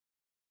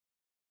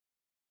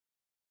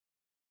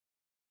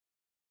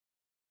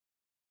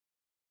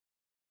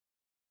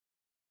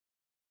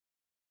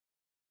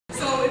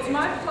So it's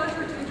my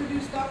pleasure to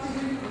introduce Dr.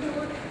 Wendy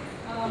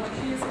M.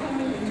 She is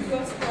coming to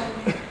us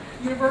from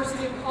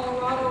University of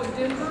Colorado in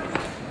Denver.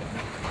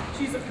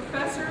 She's a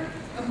professor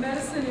of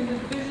medicine in the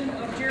Division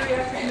of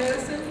Geriatric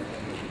Medicine.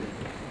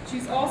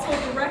 She's also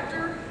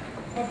director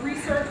of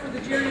research for the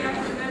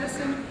Geriatric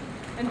Medicine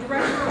and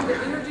director of the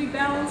Energy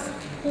Balance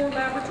Core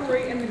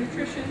Laboratory and the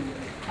Nutrition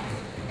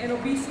and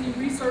Obesity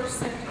Research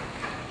Center.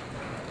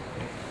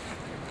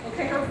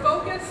 Okay, her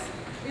focus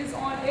is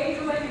on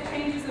age-related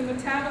changes in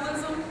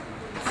metabolism,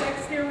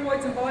 sex,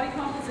 steroids, and body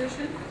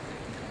composition,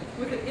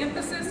 with an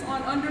emphasis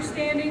on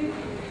understanding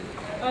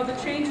the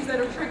changes that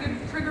are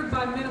triggered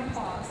by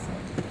menopause.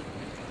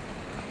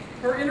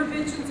 Her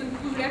interventions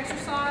include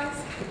exercise,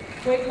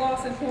 weight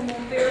loss, and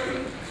hormone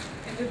therapy,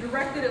 and they're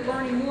directed at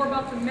learning more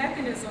about the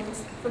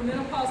mechanisms for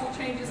menopausal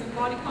changes in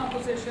body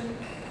composition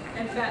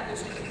and fat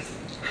distribution.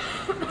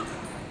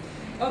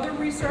 Other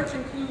research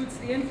includes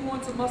the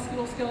influence of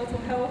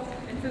musculoskeletal health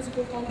and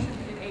physical function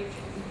in aging.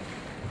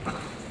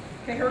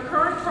 Okay, her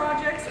current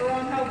projects are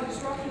on how the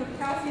disruption of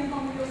calcium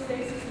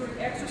homeostasis through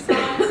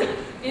exercise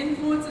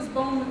influences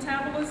bone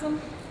metabolism,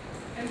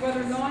 and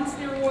whether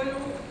non-steroidal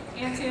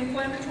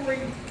anti-inflammatory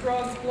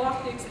drugs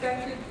block the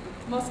expected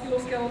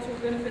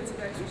musculoskeletal benefits of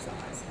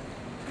exercise.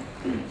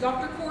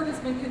 Dr. Kohrt has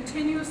been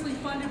continuously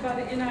funded by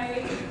the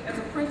NIH as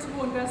a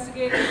principal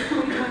investigator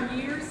for 21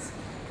 years,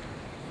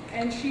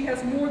 and she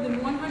has more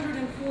than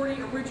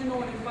 140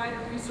 original and invited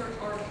research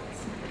articles.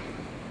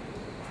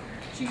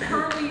 She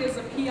currently is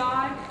a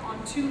PI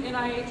on 2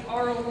 NIH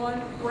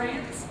R01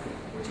 grants,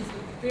 which is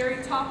the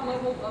very top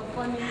level of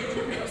funding that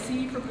you can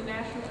receive from the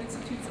National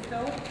Institutes of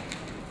Health,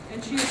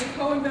 and she is a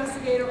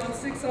co-investigator on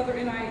 6 other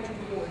NIH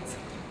awards.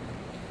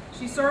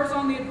 She serves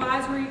on the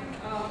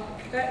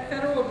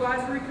Federal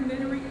Advisory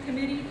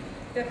Committee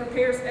that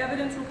prepares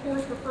evidence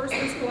reports for first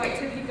physical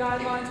activity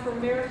guidelines for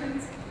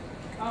Americans,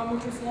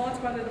 which was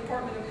launched by the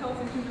Department of Health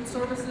and Human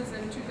Services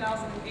in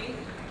 2008.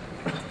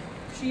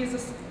 She is a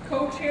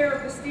co-chair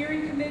of the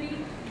steering committee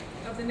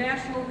of the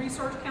National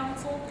Research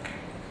Council,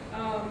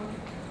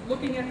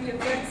 looking at the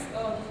effects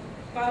of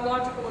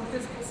biological and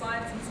physical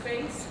science in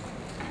space.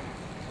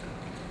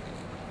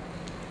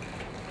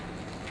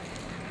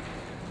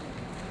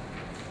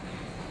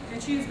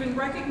 And she has been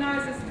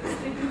recognized as a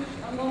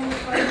distinguished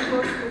alumna by the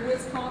University of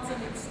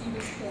Wisconsin at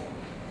Stevens Point.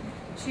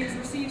 She has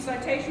received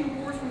citation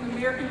awards from the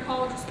American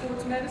College of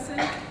Sports Medicine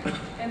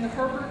and the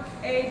Herbert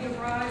A.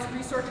 DeVries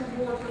Research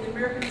Award for the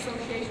American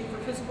Association for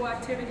Physical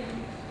Activity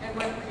and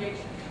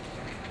Recreation.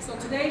 So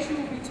today she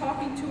will be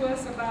talking to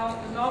us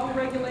about the novel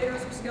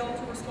regulators of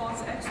skeletal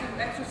response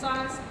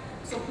exercise.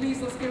 So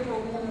please, let's give her a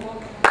warm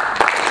welcome.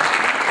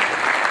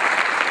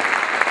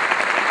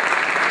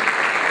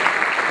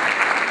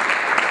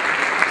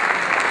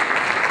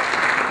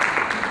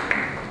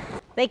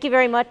 Thank you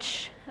very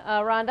much,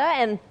 Rhonda,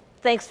 and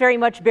thanks very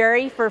much,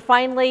 Barry, for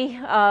finally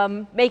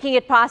making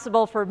it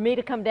possible for me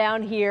to come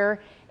down here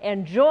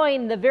and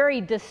join the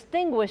very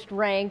distinguished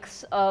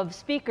ranks of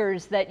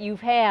speakers that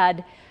you've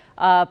had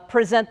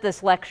present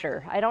this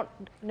lecture. I don't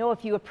know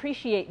if you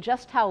appreciate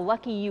just how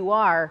lucky you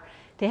are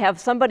to have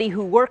somebody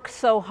who works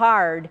so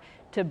hard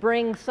to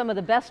bring some of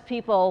the best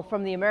people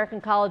from the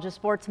American College of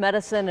Sports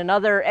Medicine and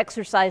other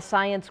exercise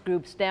science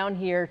groups down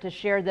here to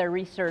share their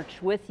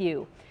research with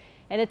you.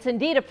 And it's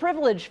indeed a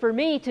privilege for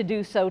me to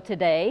do so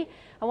today.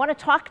 I want to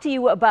talk to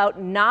you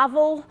about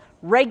novel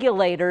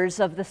regulators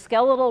of the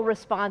skeletal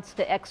response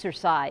to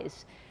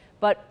exercise.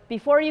 But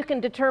before you can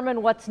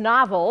determine what's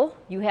novel,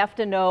 you have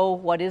to know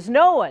what is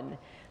known.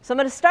 So I'm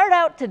going to start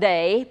out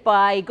today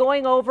by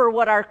going over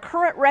what our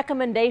current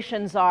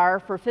recommendations are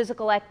for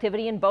physical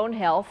activity and bone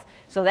health.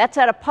 So that's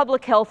at a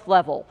public health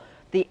level.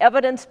 The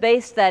evidence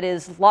base that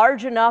is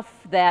large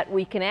enough that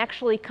we can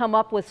actually come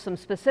up with some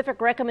specific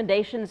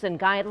recommendations and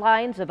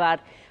guidelines about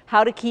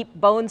how to keep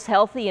bones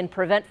healthy and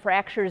prevent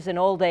fractures in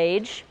old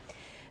age.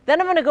 Then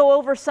I'm going to go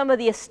over some of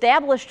the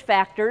established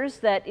factors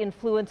that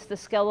influence the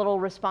skeletal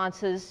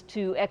responses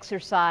to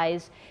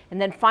exercise.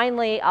 And then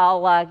finally,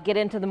 I'll get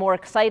into the more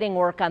exciting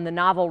work on the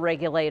novel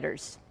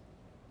regulators.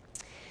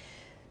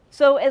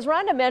 So as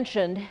Rhonda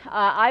mentioned,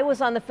 I was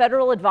on the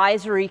Federal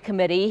Advisory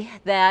Committee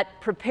that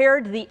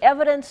prepared the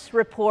evidence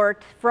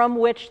report from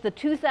which the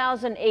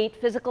 2008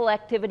 physical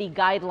activity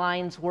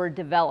guidelines were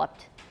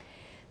developed.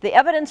 The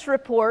evidence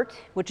report,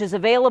 which is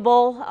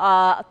available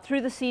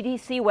through the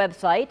CDC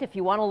website, if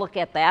you want to look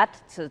at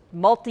that, it's a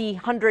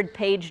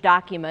multi-hundred-page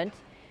document.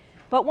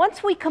 But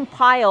once we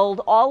compiled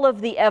all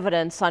of the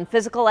evidence on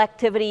physical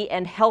activity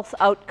and health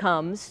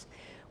outcomes,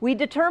 we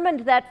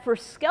determined that for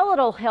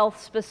skeletal health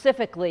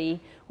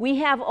specifically, we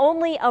have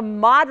only a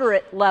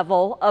moderate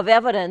level of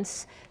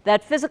evidence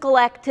that physical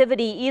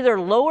activity either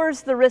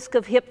lowers the risk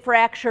of hip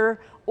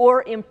fracture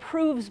or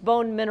improves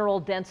bone mineral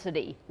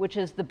density, which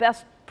is the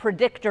best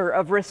predictor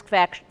of risk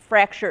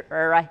fracture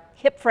or a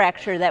hip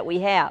fracture that we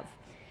have.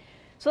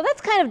 So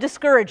that's kind of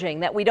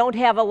discouraging that we don't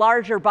have a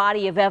larger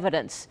body of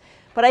evidence.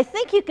 But I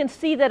think you can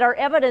see that our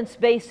evidence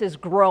base is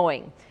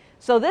growing.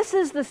 So this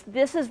is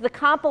the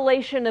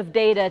compilation of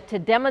data to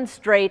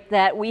demonstrate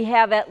that we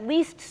have at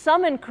least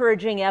some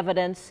encouraging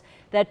evidence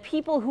that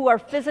people who are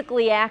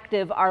physically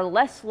active are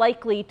less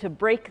likely to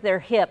break their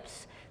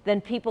hips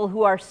than people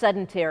who are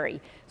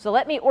sedentary. So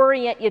let me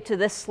orient you to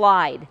this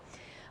slide.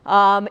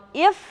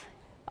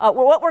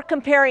 What we're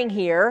comparing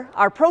here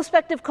are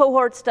prospective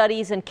cohort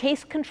studies and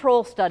case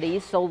control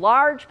studies, so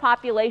large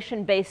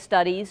population-based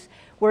studies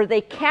where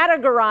they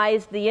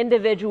categorized the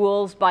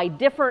individuals by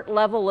different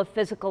level of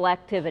physical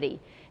activity.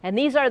 And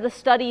these are the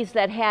studies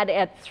that had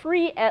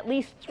at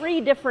least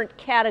three different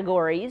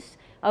categories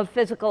of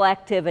physical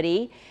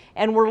activity.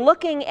 And we're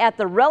looking at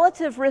the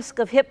relative risk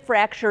of hip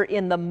fracture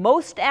in the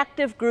most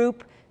active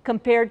group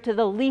compared to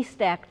the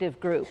least active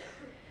group.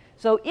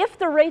 So if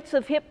the rates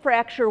of hip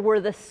fracture were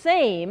the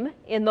same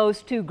in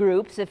those two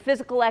groups, if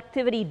physical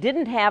activity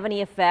didn't have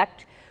any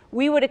effect,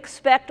 we would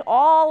expect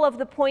all of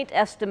the point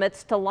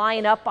estimates to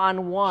line up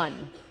on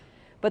 1.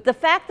 But the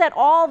fact that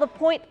all the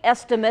point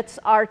estimates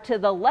are to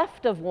the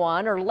left of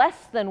 1 or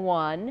less than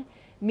 1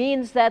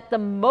 means that the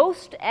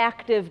most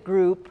active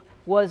group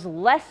was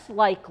less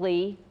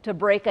likely to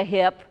break a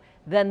hip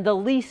than the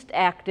least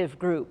active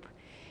group.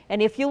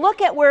 And if you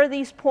look at where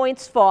these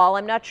points fall,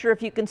 I'm not sure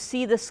if you can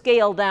see the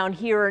scale down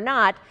here or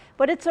not,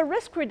 but it's a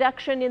risk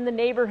reduction in the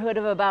neighborhood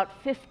of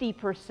about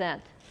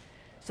 50%.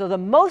 So the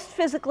most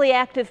physically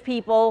active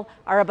people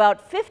are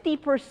about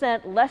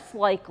 50% less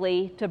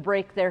likely to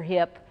break their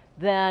hip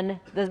than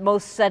the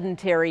most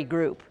sedentary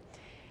group.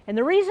 And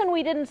the reason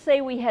we didn't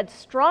say we had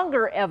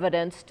stronger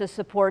evidence to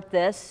support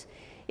this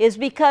is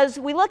because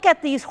we look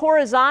at these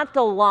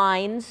horizontal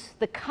lines,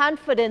 the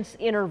confidence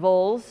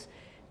intervals,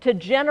 to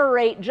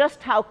generate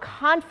just how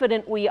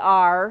confident we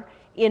are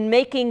in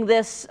making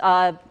this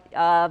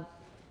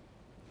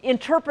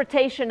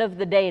interpretation of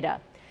the data.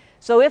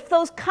 So if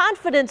those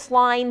confidence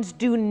lines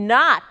do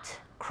not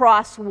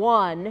cross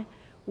 1,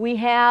 we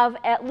have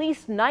at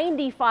least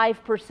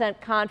 95%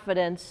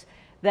 confidence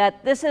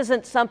that this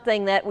isn't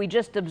something that we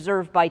just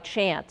observed by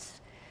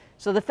chance.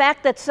 So the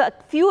fact that a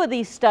few of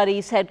these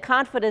studies had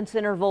confidence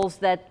intervals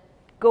that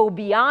go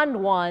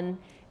beyond 1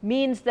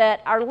 means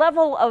that our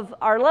level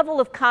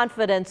of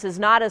confidence is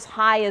not as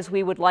high as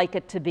we would like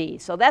it to be.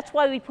 So that's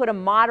why we put a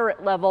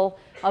moderate level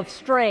of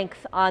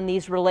strength on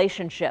these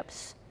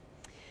relationships.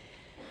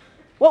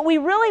 What we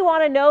really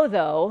want to know,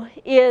 though,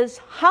 is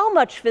how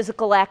much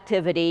physical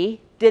activity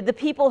did the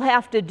people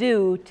have to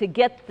do to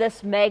get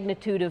this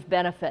magnitude of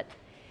benefit?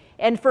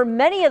 And for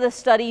many of the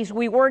studies,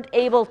 we weren't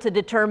able to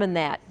determine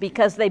that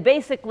because they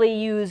basically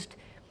used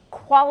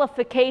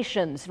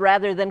qualifications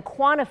rather than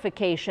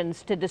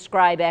quantifications to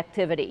describe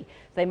activity.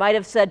 They might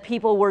have said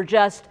people were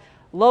just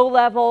low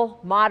level,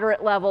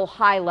 moderate level,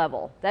 high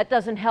level. That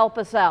doesn't help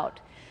us out.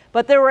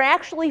 But there were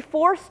actually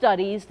 4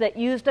 studies that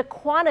used a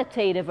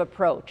quantitative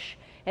approach,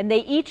 and they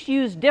each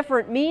used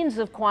different means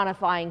of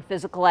quantifying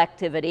physical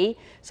activity.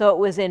 So it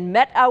was in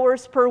met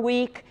hours per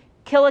week,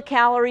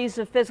 kilocalories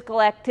of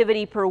physical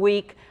activity per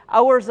week,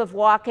 hours of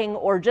walking,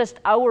 or just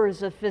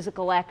hours of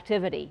physical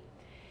activity.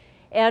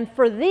 And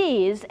for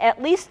these,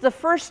 at least the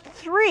first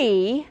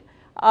 3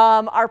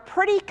 are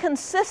pretty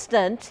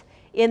consistent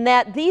in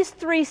that these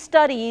 3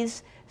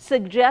 studies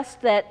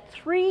suggest that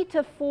 3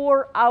 to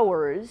 4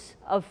 hours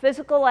of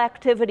physical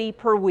activity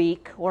per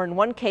week, or in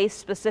one case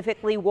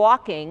specifically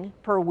walking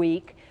per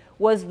week,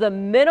 was the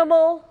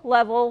minimal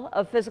level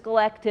of physical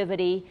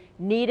activity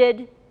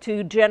needed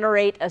to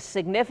generate a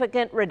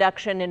significant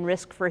reduction in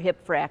risk for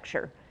hip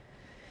fracture.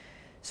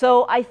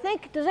 So I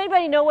think, does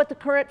anybody know what the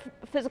current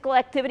physical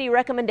activity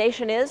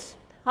recommendation is?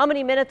 How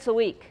many minutes a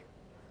week?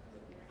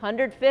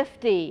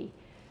 150.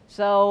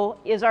 So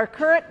is our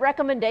current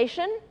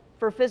recommendation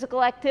for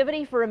physical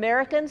activity for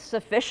Americans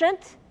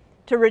sufficient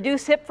to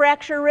reduce hip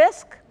fracture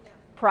risk?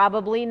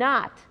 Probably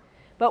not.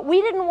 But we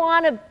didn't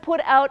want to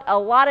put out a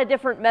lot of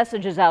different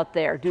messages out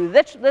there. Do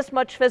this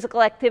much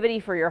physical activity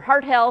for your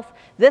heart health,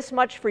 this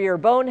much for your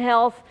bone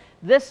health,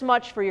 this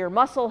much for your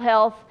muscle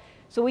health.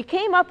 So we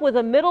came up with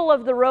a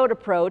middle-of-the-road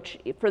approach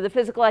for the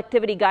physical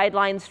activity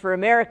guidelines for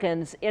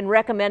Americans in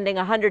recommending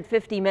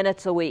 150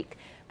 minutes a week.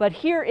 But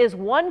here is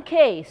one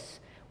case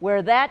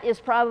where that is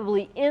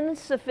probably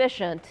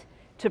insufficient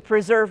to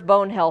preserve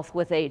bone health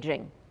with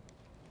aging.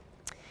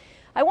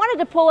 I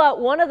wanted to pull out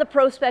one of the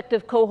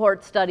prospective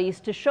cohort studies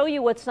to show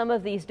you what some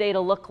of these data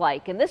look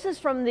like. And this is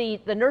from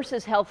the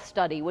Nurses' Health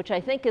Study, which I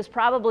think is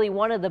probably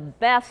one of the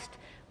best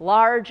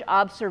large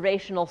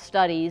observational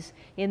studies,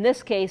 in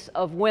this case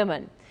of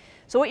women.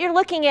 So what you're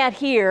looking at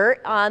here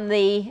on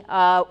the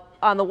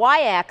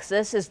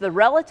y-axis is the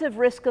relative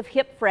risk of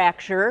hip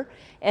fracture,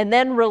 and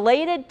then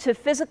related to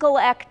physical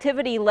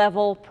activity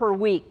level per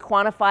week,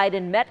 quantified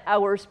in met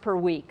hours per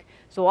week.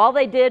 So all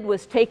they did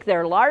was take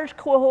their large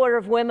cohort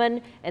of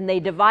women and they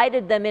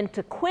divided them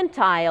into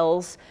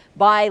quintiles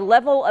by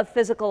level of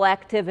physical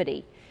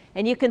activity.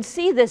 And you can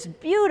see this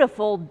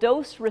beautiful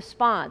dose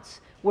response,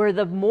 where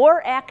the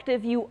more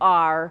active you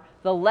are,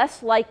 the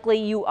less likely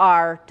you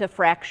are to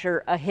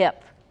fracture a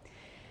hip.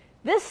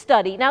 This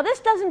study, now this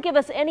doesn't give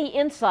us any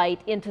insight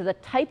into the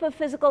type of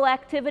physical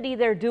activity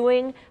they're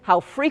doing, how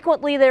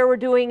frequently they were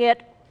doing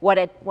it, what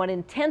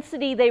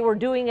intensity they were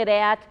doing it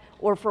at,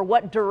 or for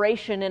what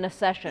duration in a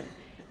session.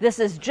 This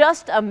is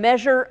just a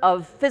measure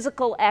of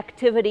physical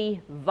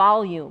activity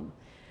volume.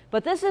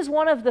 But this is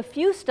one of the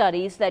few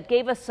studies that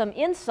gave us some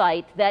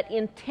insight that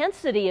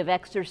intensity of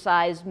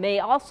exercise may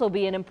also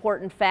be an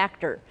important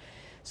factor.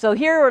 So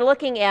here we're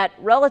looking at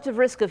relative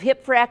risk of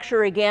hip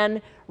fracture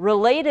again,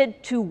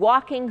 related to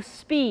walking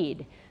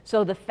speed.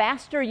 So the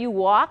faster you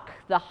walk,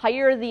 the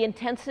higher the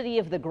intensity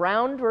of the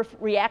ground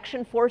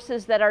reaction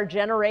forces that are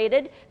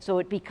generated, so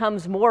it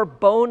becomes more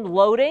bone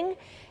loading,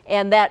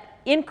 and that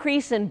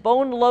increase in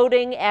bone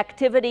loading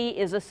activity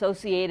is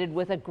associated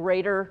with a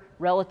greater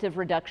relative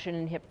reduction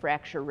in hip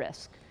fracture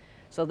risk.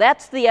 So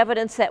that's the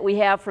evidence that we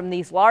have from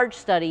these large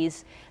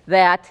studies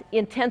that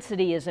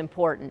intensity is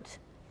important.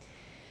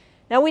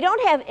 Now, we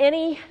don't have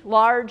any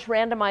large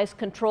randomized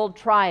controlled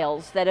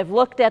trials that have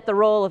looked at the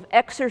role of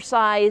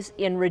exercise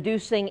in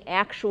reducing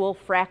actual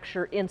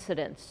fracture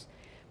incidence.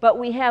 But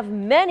we have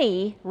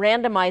many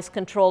randomized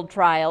controlled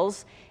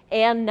trials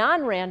and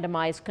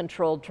non-randomized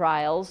controlled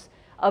trials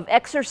of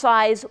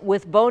exercise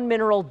with bone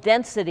mineral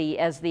density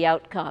as the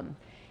outcome.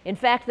 In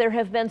fact, there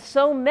have been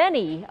so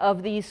many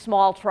of these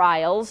small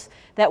trials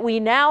that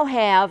we now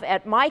have,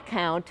 at my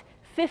count,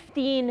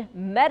 15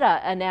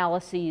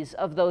 meta-analyses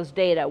of those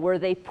data, where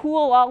they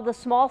pool all the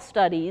small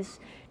studies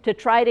to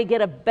try to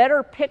get a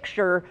better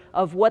picture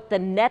of what the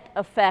net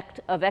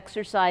effect of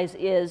exercise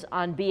is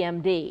on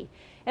BMD.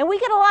 And we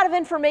get a lot of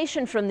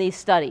information from these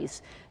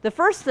studies. The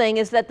first thing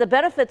is that the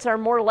benefits are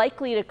more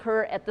likely to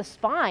occur at the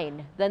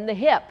spine than the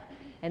hip.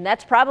 And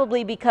that's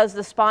probably because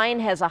the spine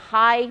has a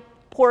high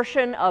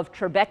portion of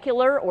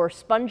trabecular or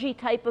spongy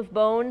type of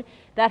bone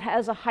that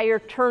has a higher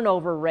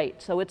turnover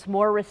rate, so it's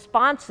more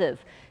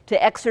responsive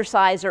to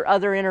exercise or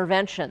other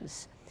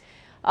interventions.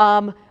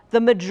 The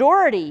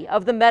majority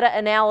of the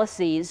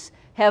meta-analyses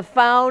have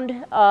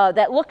found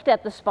that looked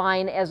at the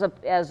spine as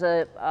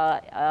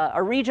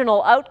a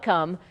regional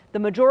outcome. The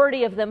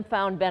majority of them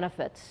found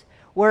benefits,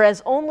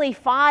 whereas only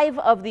 5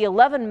 of the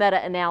 11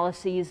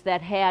 meta-analyses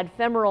that had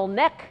femoral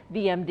neck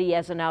BMD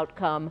as an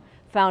outcome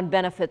found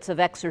benefits of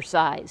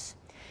exercise.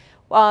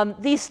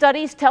 These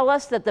studies tell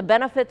us that the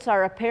benefits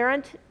are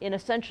apparent in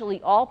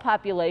essentially all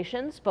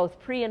populations, both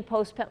pre- and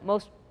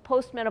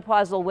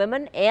postmenopausal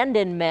women and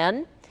in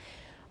men.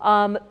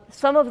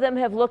 Some of them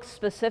have looked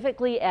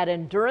specifically at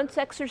endurance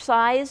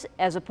exercise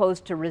as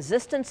opposed to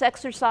resistance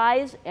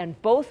exercise,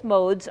 and both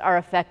modes are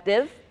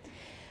effective.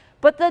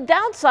 But the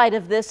downside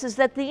of this is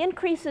that the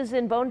increases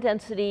in bone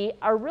density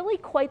are really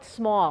quite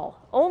small,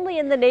 only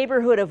in the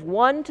neighborhood of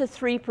 1 to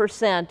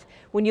 3%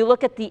 when you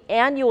look at the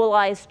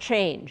annualized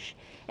change.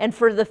 And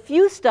for the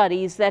few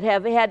studies that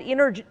have had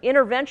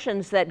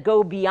interventions that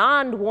go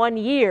beyond 1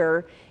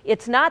 year,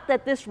 it's not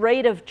that this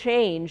rate of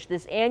change,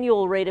 this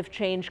annual rate of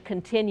change,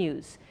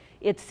 continues.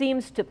 It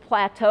seems to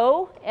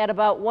plateau at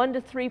about 1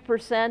 to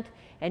 3%,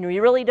 and we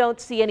really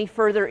don't see any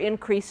further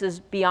increases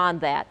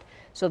beyond that.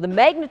 So the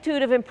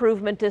magnitude of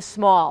improvement is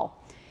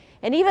small.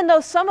 And even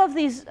though some of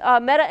these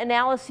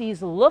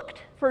meta-analyses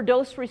looked for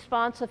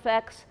dose-response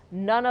effects,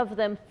 none of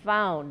them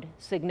found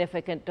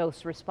significant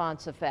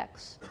dose-response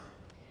effects.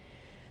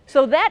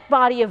 So that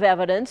body of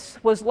evidence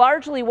was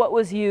largely what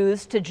was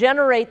used to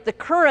generate the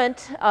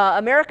current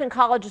American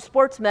College of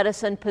Sports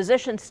Medicine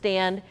position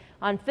stand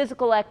on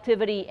physical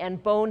activity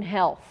and bone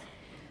health.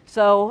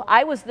 So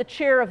I was the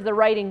chair of the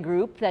writing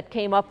group that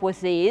came up with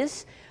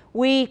these.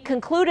 We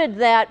concluded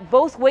that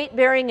both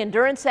weight-bearing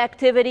endurance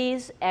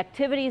activities,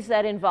 activities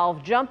that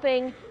involve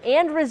jumping,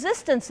 and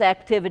resistance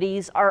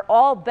activities are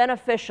all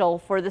beneficial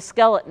for the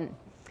skeleton.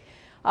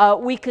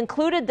 We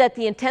concluded that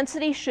the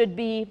intensity should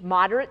be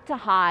moderate to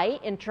high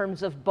in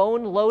terms of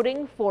bone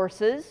loading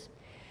forces.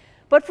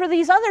 But for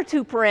these other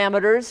 2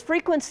 parameters,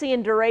 frequency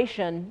and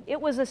duration,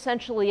 it was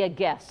essentially a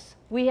guess.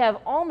 We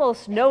have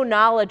almost no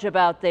knowledge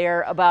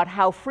about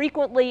how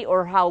frequently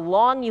or how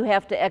long you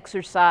have to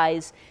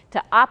exercise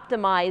to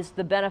optimize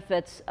the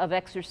benefits of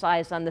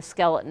exercise on the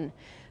skeleton.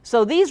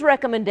 So these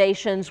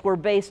recommendations were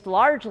based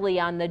largely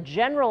on the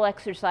general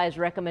exercise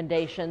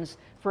recommendations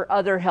for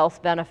other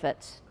health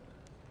benefits.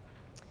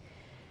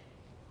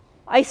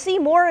 I see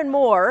more and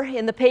more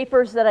in the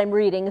papers that I'm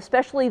reading,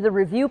 especially the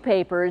review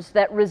papers,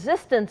 that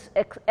resistance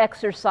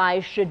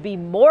exercise should be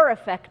more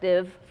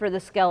effective for the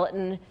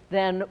skeleton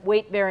than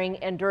weight-bearing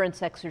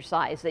endurance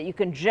exercise, that you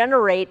can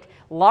generate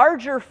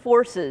larger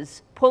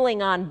forces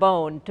pulling on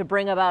bone to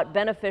bring about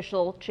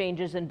beneficial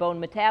changes in bone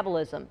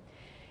metabolism.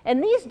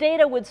 And these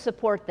data would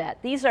support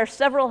that. These are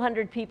several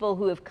hundred people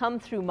who have come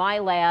through my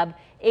lab,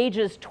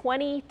 ages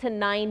 20 to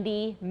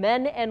 90,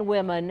 men and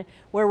women,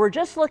 where we're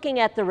just looking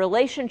at the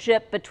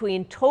relationship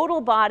between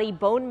total body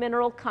bone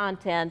mineral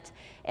content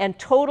and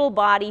total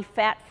body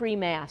fat-free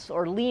mass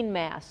or lean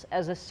mass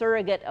as a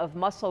surrogate of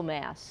muscle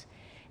mass.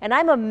 And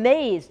I'm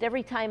amazed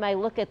every time I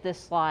look at this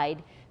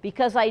slide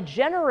because I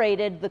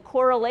generated the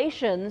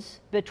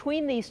correlations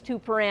between these 2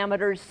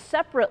 parameters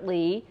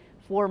separately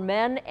for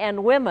men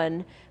and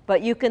women,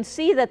 but you can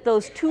see that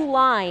those 2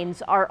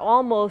 lines are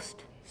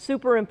almost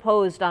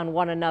superimposed on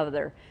one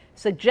another.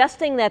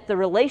 suggesting that the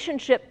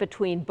relationship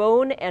between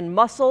bone and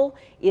muscle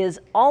is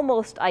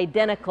almost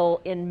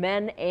identical in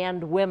men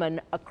and women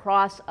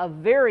across a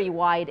very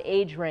wide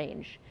age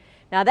range.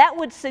 Now, that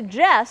would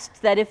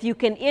suggest that if you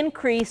can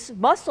increase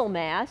muscle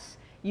mass,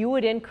 you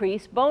would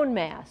increase bone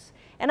mass.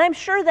 And I'm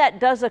sure that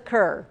does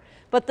occur.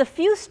 But the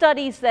few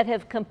studies that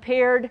have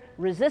compared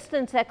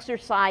resistance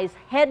exercise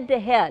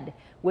head-to-head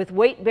with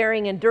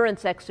weight-bearing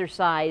endurance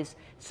exercise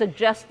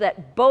suggest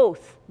that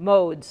both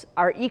modes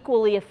are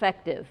equally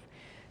effective.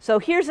 So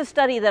here's a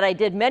study that I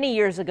did many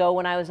years ago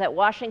when I was at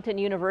Washington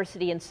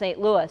University in St.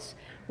 Louis,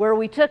 where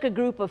we took a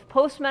group of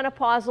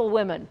postmenopausal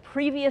women,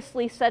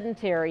 previously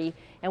sedentary,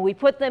 and we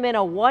put them in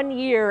a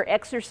one-year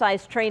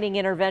exercise training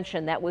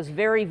intervention that was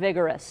very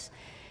vigorous.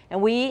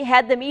 And we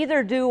had them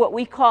either do what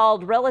we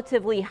called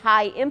relatively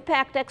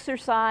high-impact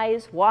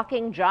exercise,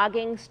 walking,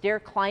 jogging, stair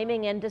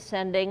climbing, and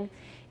descending.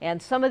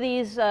 And some of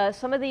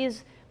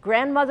these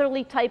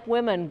grandmotherly type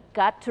women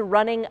got to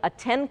running a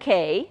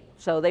 10K,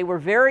 so they were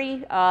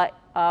very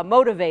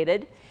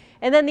motivated.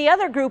 And then the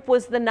other group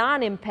was the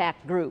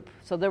non-impact group.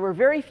 So there were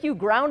very few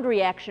ground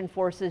reaction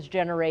forces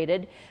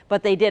generated,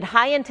 but they did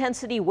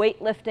high-intensity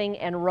weightlifting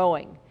and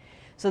rowing.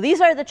 So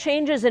these are the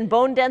changes in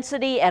bone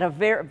density at a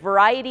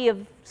variety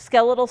of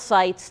skeletal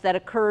sites that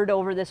occurred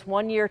over this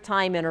one-year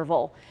time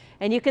interval.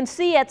 And you can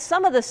see at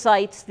some of the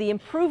sites, the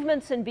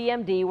improvements in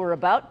BMD were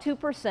about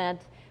 2%,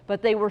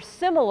 but they were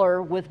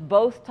similar with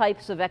both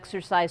types of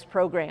exercise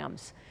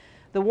programs.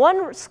 The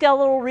one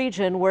skeletal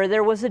region where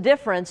there was a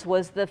difference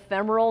was the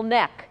femoral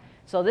neck.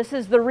 So this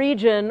is the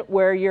region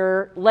where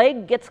your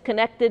leg gets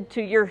connected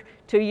to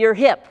your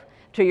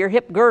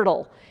hip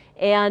girdle.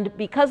 And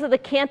because of the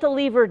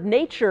cantilevered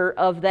nature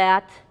of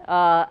that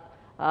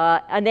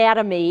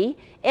anatomy,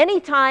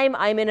 anytime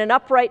I'm in an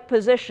upright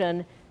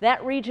position,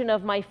 that region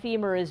of my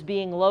femur is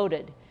being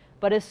loaded.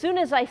 But as soon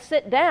as I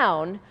sit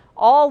down,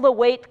 all the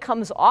weight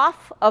comes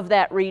off of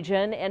that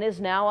region and is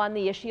now on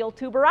the ischial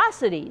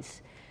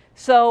tuberosities.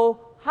 So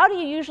how do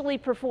you usually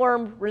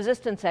perform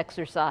resistance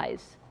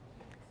exercise?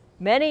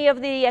 Many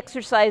of the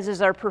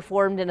exercises are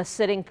performed in a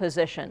sitting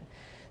position.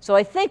 So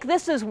I think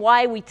this is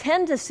why we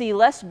tend to see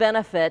less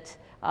benefit,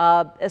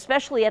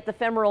 especially at the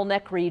femoral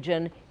neck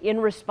region, in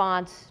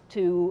response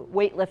to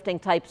weightlifting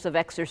types of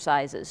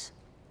exercises.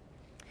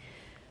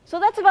 So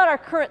that's about our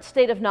current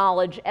state of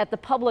knowledge at the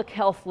public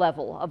health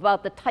level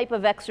about the type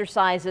of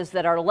exercises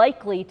that are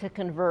likely to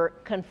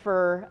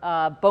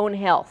confer bone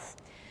health.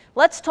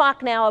 Let's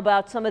talk now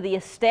about some of the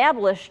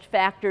established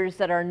factors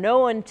that are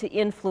known to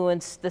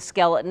influence the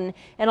skeleton,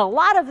 and a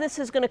lot of this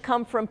is going to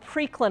come from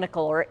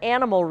preclinical or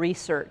animal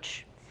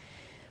research.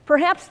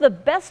 Perhaps the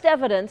best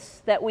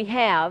evidence that we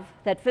have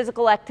that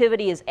physical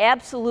activity is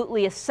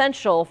absolutely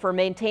essential for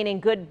maintaining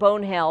good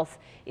bone health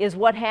is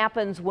what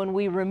happens when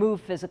we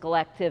remove physical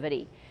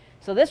activity.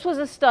 So this was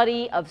a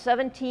study of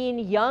 17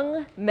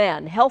 young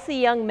men, healthy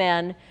young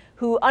men,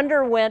 who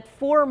underwent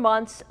 4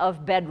 months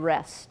of bed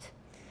rest.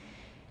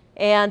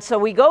 And so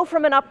we go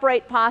from an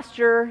upright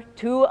posture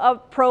to a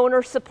prone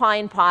or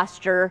supine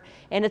posture,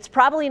 and it's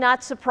probably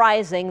not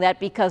surprising that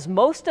because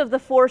most of the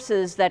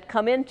forces that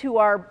come into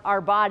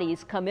our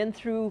bodies come in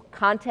through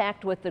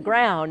contact with the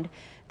ground,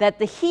 that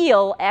the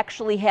heel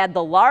actually had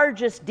the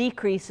largest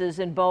decreases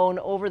in bone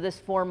over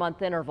this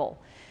 4-month interval.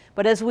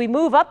 But as we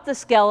move up the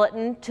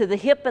skeleton to the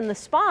hip and the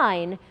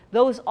spine,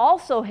 those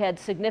also had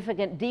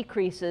significant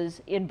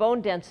decreases in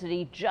bone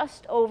density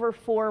just over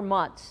 4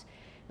 months.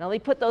 Now let me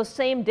put those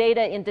same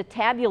data into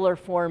tabular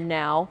form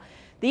now.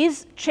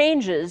 These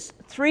changes,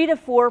 3 to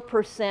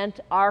 4%,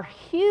 are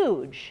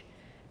huge.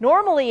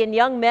 Normally in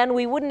young men,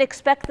 we wouldn't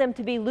expect them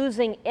to be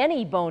losing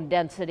any bone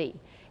density.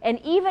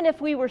 And even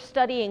if we were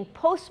studying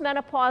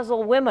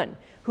postmenopausal women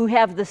who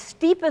have the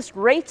steepest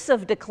rates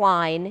of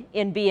decline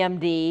in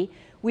BMD,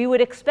 we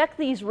would expect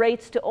these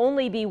rates to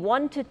only be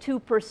 1 to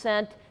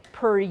 2%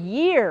 per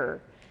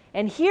year.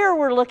 And here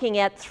we're looking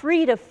at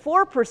 3 to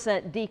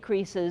 4%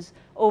 decreases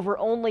over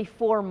only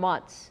 4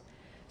 months.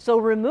 So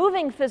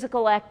removing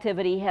physical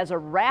activity has a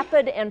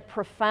rapid and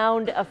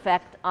profound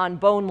effect on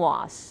bone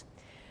loss.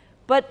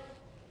 But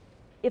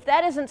if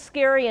that isn't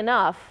scary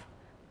enough,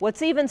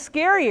 what's even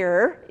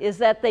scarier is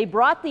that they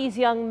brought these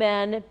young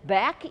men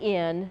back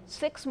in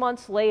 6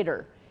 months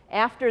later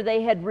after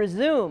they had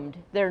resumed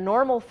their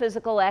normal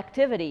physical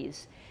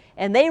activities,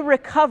 and they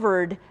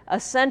recovered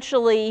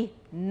essentially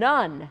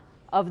none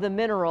of the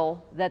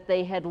mineral that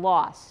they had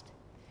lost.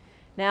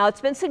 Now,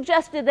 it's been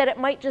suggested that it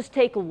might just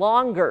take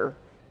longer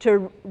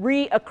to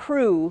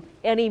reaccrue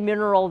any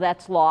mineral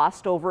that's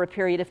lost over a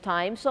period of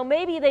time, so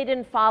maybe they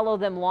didn't follow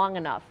them long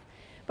enough.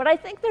 But I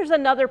think there's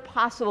another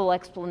possible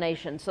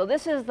explanation. So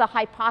this is the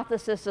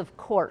hypothesis of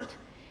Kohrt.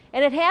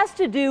 And it has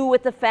to do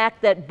with the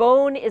fact that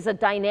bone is a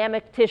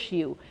dynamic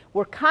tissue.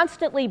 We're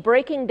constantly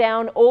breaking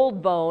down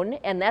old bone,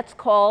 and that's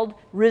called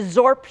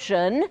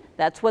resorption.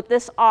 That's what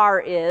this R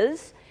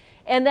is.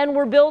 And then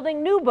we're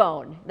building new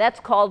bone.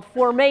 That's called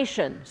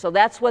formation. So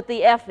that's what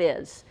the F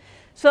is.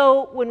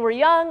 So when we're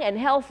young and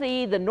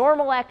healthy, the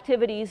normal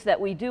activities that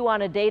we do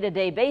on a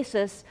day-to-day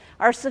basis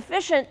are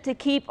sufficient to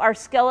keep our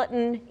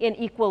skeleton in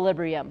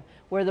equilibrium.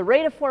 where the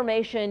rate of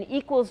formation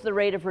equals the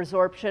rate of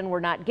resorption. We're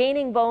not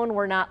gaining bone,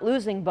 we're not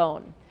losing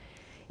bone.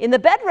 In the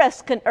bed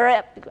rest,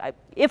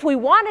 if we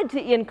wanted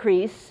to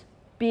increase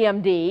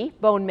BMD,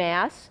 bone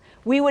mass,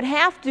 we would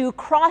have to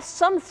cross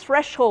some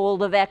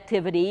threshold of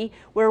activity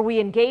where we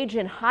engage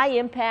in high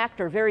impact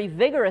or very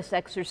vigorous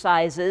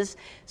exercises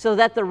so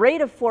that the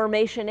rate of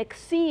formation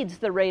exceeds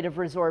the rate of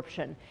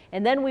resorption.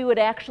 And then we would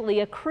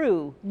actually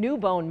accrue new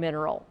bone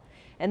mineral.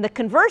 And the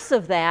converse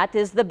of that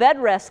is the bed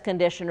rest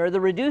condition, or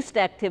the reduced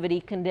activity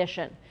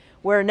condition,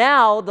 where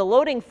now the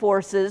loading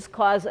forces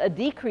cause a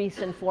decrease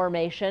in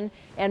formation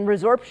and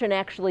resorption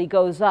actually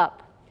goes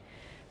up.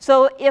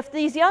 So if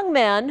these young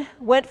men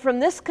went from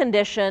this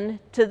condition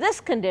to this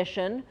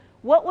condition,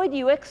 what would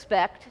you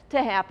expect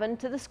to happen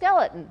to the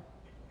skeleton?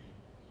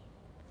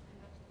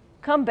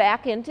 Come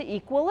back into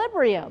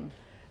equilibrium.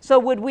 So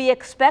would we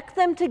expect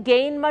them to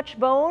gain much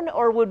bone,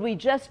 or would we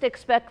just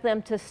expect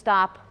them to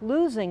stop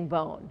losing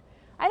bone?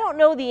 I don't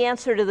know the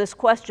answer to this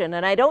question,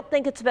 and I don't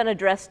think it's been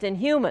addressed in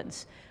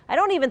humans. I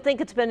don't even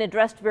think it's been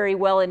addressed very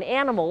well in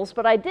animals,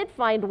 but I did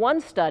find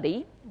one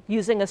study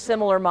using a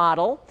similar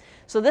model.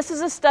 So this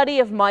is a study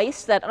of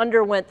mice that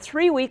underwent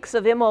 3 weeks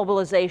of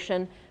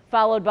immobilization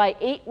followed by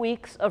 8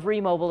 weeks of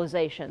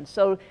remobilization.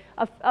 So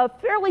a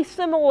fairly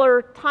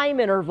similar time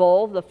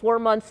interval, the 4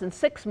 months and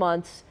 6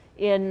 months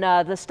in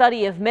the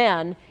study of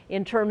men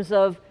in terms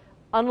of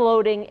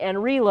unloading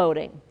and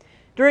reloading.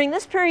 During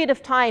this period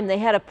of time, they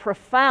had a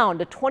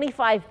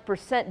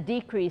 25%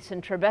 decrease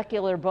in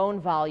trabecular bone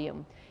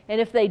volume.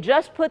 And if they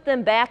just put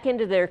them back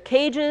into their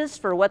cages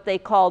for what they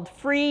called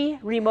free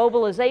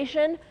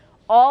remobilization,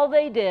 all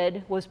they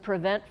did was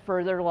prevent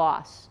further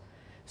loss.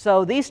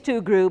 So these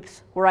two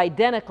groups were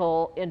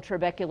identical in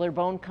trabecular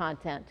bone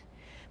content.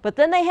 But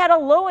then they had a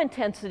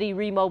low-intensity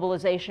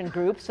remobilization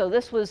group, so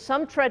this was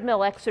some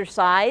treadmill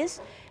exercise,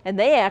 and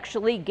they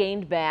actually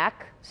gained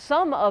back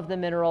some of the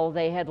mineral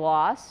they had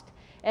lost.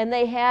 And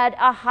they had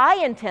a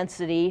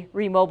high-intensity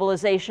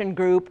remobilization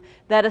group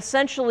that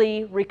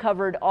essentially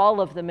recovered all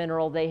of the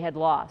mineral they had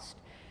lost.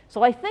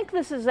 So I think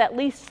this is at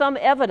least some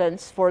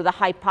evidence for the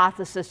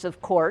hypothesis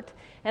of Kohrt,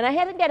 and I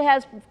think it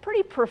has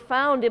pretty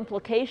profound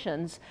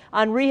implications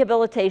on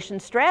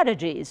rehabilitation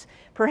strategies,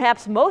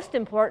 perhaps most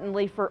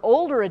importantly for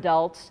older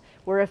adults,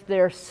 where if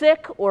they're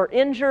sick or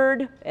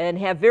injured and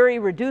have very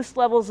reduced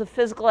levels of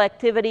physical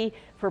activity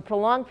for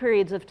prolonged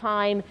periods of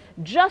time,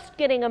 just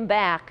getting them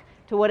back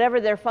to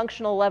whatever their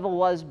functional level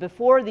was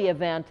before the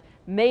event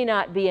may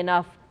not be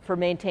enough for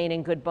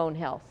maintaining good bone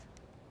health.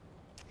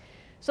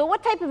 So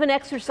what type of an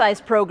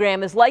exercise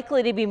program is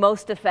likely to be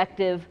most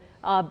effective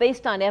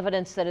based on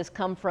evidence that has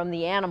come from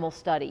the animal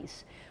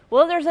studies?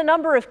 Well, there's a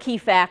number of key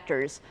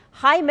factors.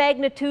 High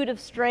magnitude of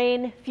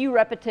strain, few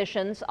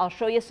repetitions. I'll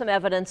show you some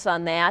evidence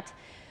on that.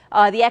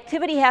 The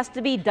activity has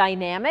to be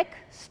dynamic.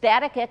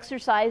 Static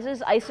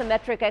exercises,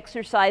 isometric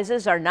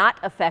exercises are not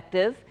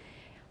effective.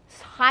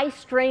 High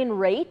strain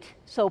rate,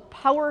 so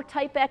power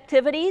type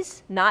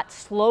activities, not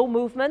slow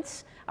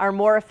movements, are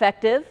more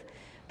effective.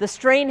 The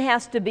strain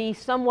has to be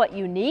somewhat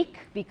unique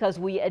because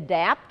we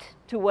adapt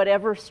to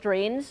whatever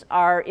strains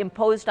are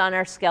imposed on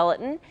our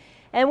skeleton.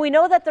 And we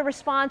know that the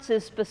response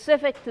is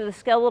specific to the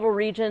skeletal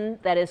region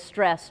that is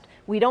stressed.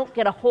 We don't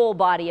get a whole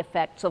body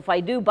effect. So if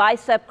I do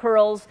bicep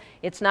curls,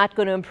 it's not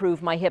going to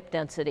improve my hip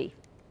density.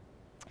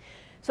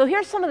 So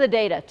here's some of the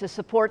data to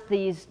support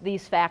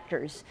these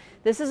factors.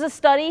 This is a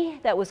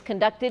study that was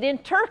conducted in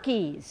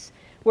turkeys,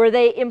 where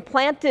they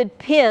implanted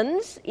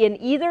pins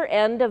in either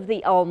end of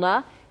the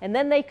ulna, and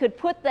then they could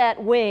put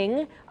that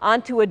wing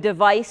onto a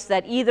device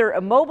that either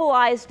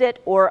immobilized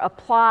it or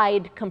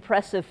applied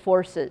compressive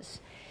forces.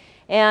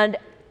 And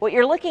what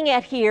you're looking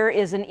at here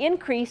is an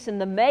increase in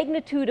the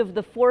magnitude of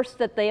the force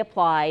that they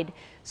applied.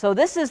 So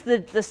this is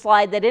the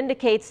slide that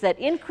indicates that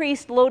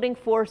increased loading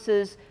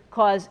forces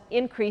cause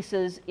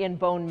increases in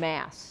bone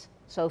mass.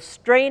 So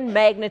strain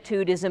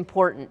magnitude is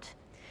important.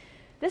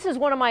 This is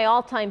one of my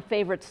all-time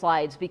favorite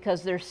slides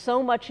because there's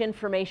so much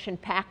information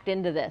packed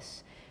into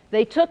this.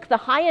 They took the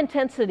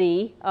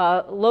high-intensity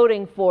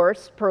loading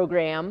force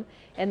program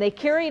and they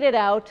carried it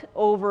out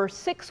over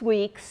 6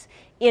 weeks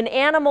in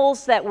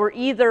animals that were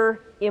either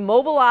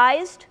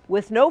immobilized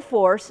with no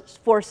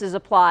forces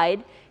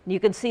applied. And you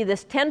can see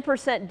this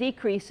 10%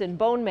 decrease in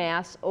bone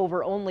mass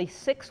over only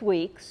 6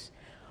 weeks.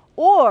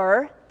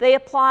 Or they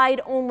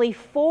applied only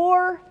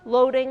 4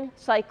 loading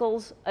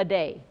cycles a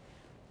day.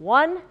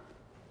 1,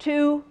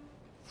 2,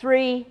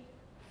 3,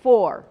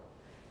 4.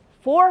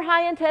 4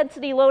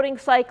 high-intensity loading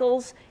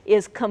cycles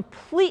is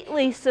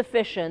completely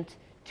sufficient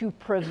to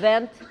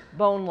prevent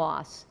bone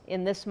loss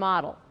in this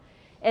model.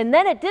 And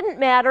then it didn't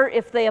matter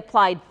if they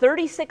applied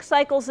 36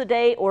 cycles a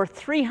day or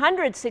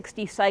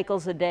 360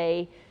 cycles a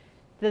day,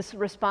 this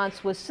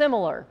response was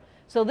similar.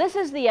 So this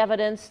is the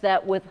evidence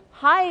that with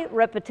high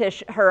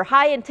repetition or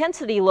high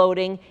intensity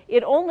loading,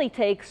 it only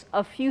takes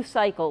a few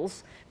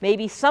cycles,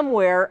 maybe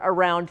somewhere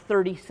around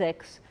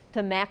 36,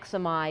 to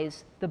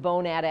maximize the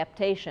bone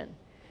adaptation.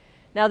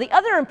 Now the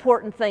other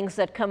important things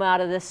that come out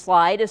of this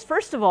slide is,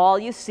 first of all,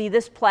 you see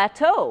this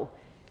plateau.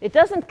 It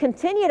doesn't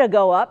continue to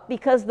go up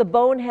because the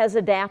bone has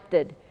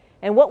adapted.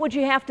 And what would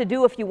you have to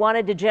do if you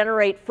wanted to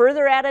generate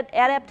further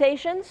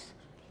adaptations?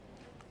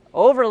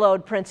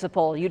 Overload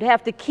principle. You'd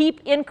have to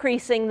keep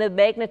increasing the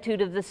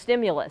magnitude of the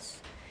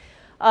stimulus.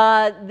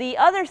 The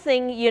other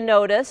thing you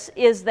notice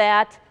is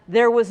that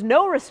there was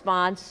no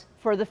response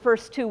for the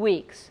first 2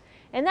 weeks.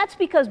 And that's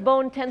because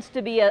bone tends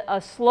to be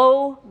a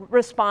slow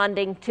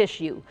responding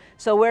tissue.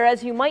 So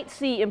whereas you might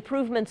see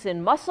improvements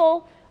in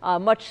muscle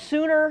much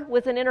sooner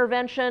with an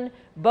intervention,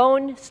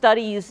 bone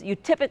studies you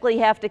typically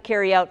have to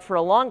carry out for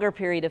a longer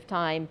period of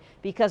time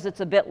because it's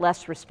a bit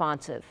less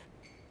responsive.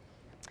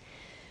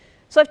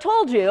 So I've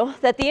told you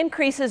that the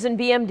increases in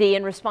BMD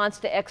in response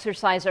to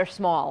exercise are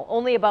small,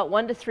 only about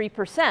 1 to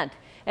 3%.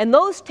 And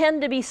those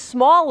tend to be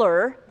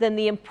smaller than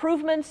the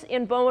improvements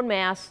in bone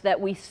mass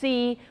that we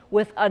see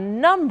with a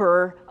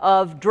number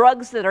of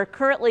drugs that are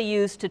currently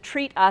used to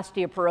treat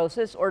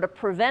osteoporosis or to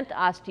prevent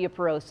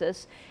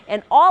osteoporosis.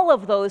 And all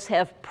of those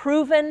have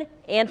proven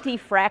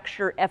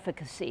anti-fracture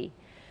efficacy.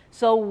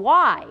 So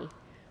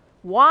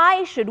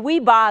why should we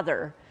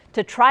bother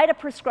to try to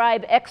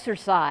prescribe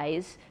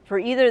exercise for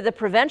either the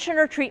prevention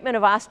or treatment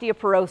of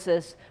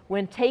osteoporosis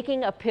when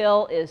taking a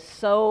pill is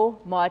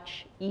so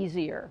much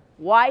easier?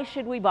 Why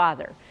should we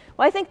bother?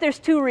 Well, I think there's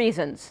 2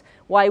 reasons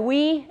why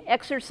we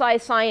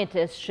exercise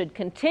scientists should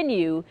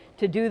continue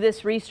to do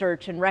this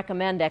research and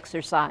recommend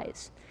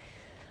exercise.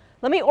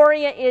 Let me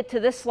orient it to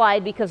this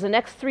slide because the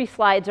next 3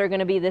 slides are going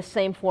to be this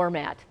same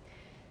format.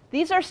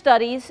 These are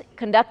studies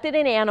conducted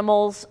in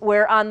animals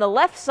where on the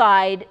left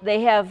side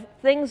they have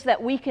things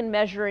that we can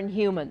measure in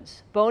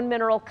humans, bone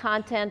mineral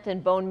content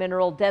and bone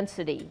mineral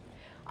density.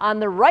 On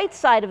the right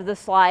side of the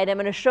slide, I'm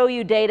going to show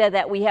you data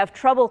that we have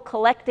trouble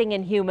collecting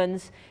in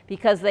humans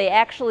because they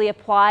actually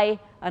apply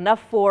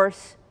enough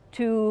force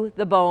to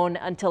the bone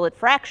until it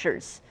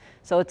fractures.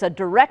 So it's a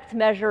direct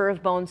measure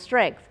of bone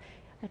strength.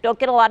 I don't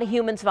get a lot of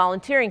humans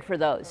volunteering for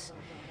those.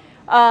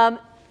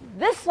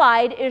 This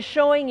slide is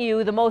showing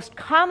you the most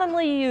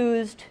commonly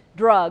used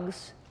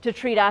drugs to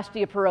treat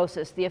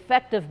osteoporosis, the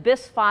effect of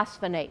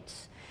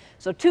bisphosphonates.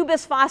 So 2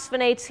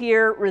 bisphosphonates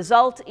here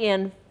result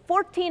in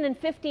 14 and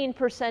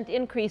 15%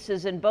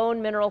 increases in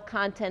bone mineral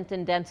content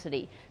and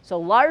density, so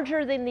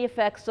larger than the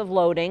effects of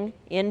loading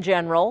in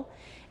general,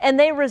 and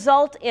they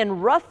result in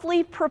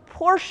roughly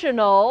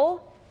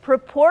proportional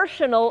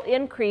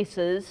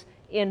increases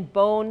in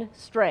bone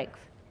strength,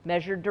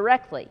 measured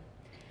directly.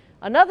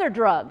 Another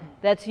drug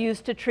that's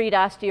used to treat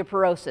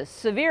osteoporosis,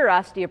 severe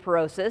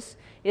osteoporosis,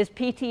 is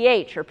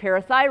PTH, or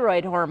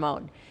parathyroid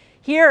hormone.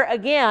 Here,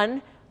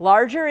 again,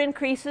 larger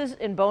increases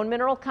in bone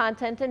mineral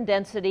content and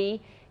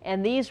density,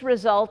 and these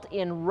result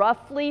in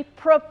roughly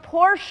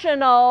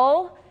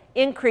proportional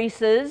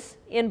increases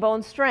in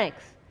bone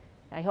strength.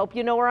 I hope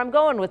you know where I'm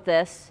going with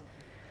this.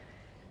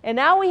 And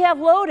now we have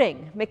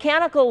loading,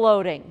 mechanical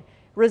loading.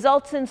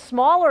 Results in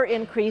smaller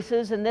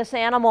increases in this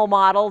animal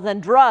model than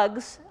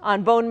drugs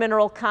on bone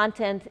mineral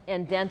content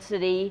and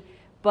density,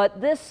 but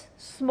this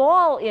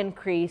small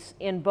increase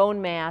in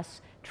bone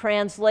mass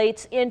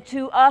translates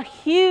into a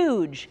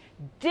huge,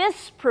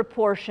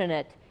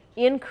 disproportionate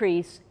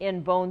increase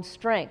in bone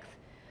strength.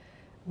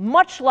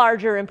 Much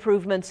larger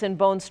improvements in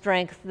bone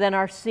strength than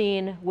are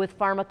seen with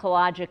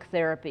pharmacologic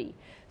therapy.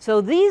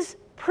 So these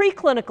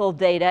preclinical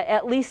data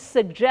at least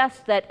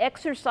suggest that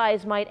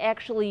exercise might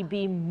actually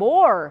be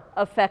more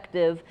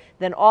effective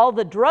than all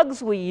the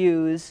drugs we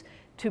use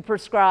to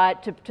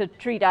prescribe to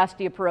treat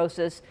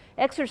osteoporosis.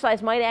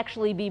 Exercise might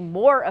actually be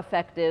more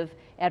effective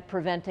at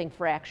preventing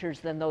fractures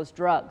than those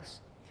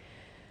drugs.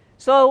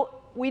 So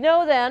we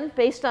know then,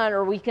 based on,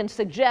 or we can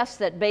suggest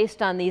that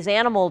based on these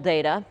animal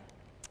data,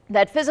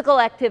 that physical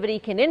activity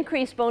can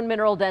increase bone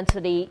mineral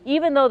density.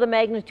 Even though the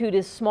magnitude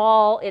is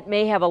small, it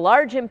may have a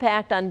large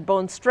impact on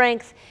bone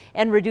strength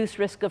and reduce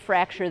risk of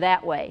fracture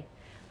that way.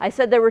 I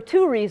said there were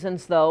 2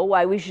 reasons, though,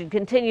 why we should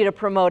continue to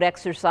promote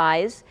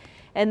exercise.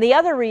 And the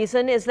other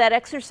reason is that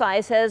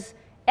exercise has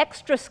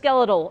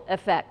extraskeletal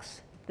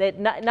effects, that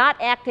not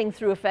acting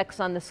through effects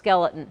on the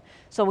skeleton.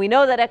 So we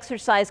know that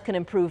exercise can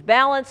improve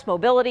balance,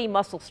 mobility,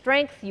 muscle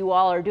strength. You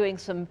all are doing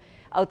some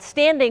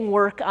outstanding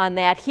work on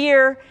that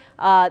here.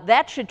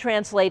 That should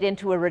translate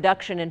into a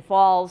reduction in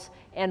falls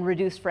and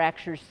reduce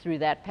fractures through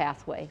that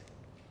pathway.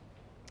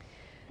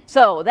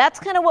 So that's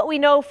kind of what we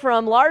know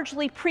from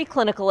largely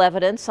preclinical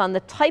evidence on the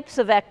types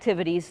of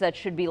activities that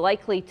should be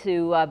likely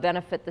to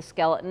benefit the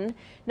skeleton.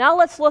 Now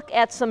let's look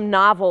at some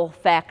novel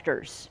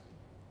factors.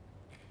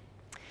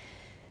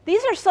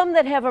 These are some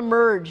that have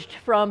emerged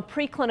from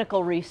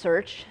preclinical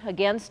research,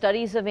 again,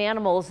 studies of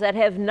animals that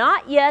have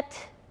not yet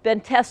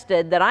been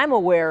tested that I'm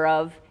aware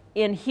of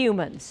in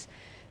humans.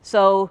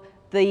 So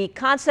the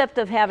concept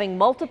of having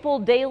multiple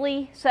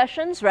daily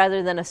sessions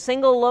rather than a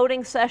single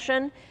loading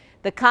session,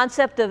 the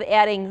concept of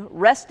adding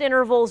rest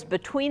intervals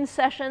between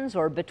sessions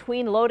or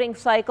between loading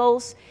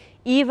cycles,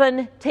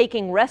 even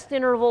taking rest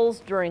intervals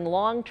during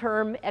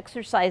long-term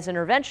exercise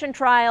intervention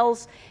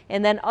trials,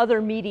 and then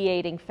other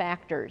mediating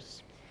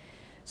factors.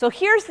 So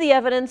here's the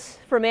evidence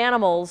from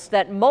animals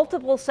that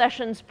multiple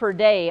sessions per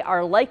day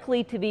are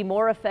likely to be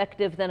more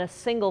effective than a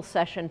single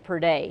session per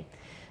day.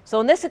 So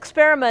in this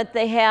experiment,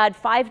 they had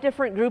 5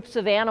 different groups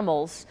of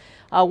animals,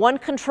 1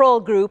 control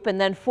group,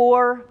 and then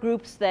 4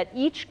 groups that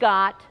each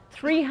got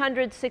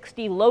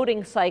 360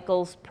 loading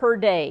cycles per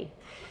day.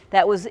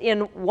 That was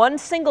in 1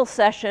 single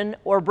session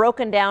or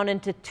broken down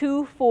into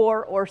 2,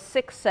 4, or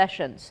 6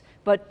 sessions.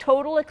 But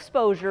total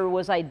exposure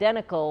was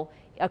identical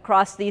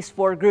across these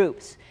 4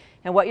 groups.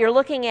 And what you're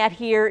looking at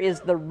here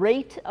is the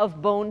rate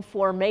of bone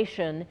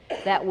formation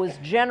that was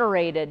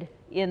generated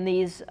in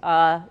these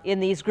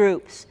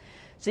groups.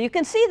 So you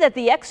can see that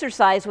the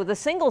exercise with a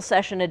single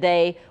session a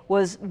day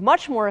was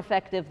much more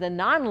effective than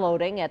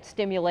non-loading at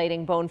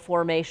stimulating bone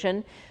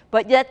formation,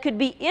 but yet could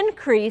be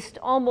increased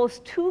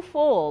almost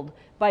 2-fold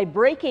by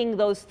breaking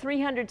those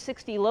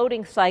 360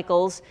 loading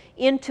cycles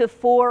into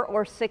 4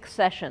 or 6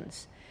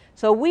 sessions.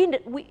 So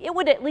it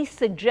would at least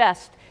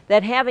suggest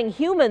that having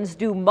humans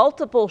do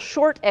multiple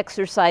short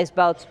exercise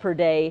bouts per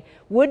day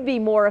would be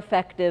more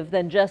effective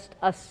than just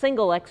a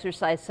single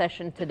exercise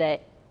session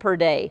per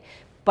day.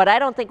 But I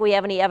don't think we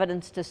have any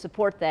evidence to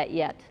support that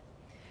yet.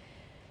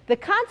 The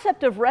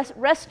concept of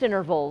rest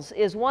intervals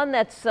is one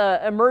that's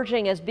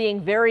emerging as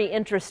being very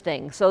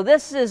interesting. So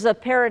this is a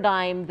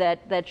paradigm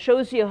that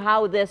shows you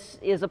how this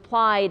is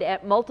applied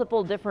at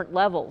multiple different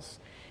levels.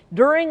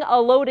 During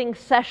a loading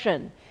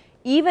session,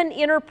 even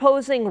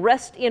interposing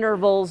rest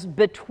intervals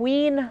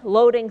between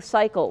loading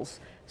cycles,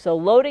 so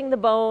loading the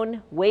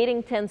bone,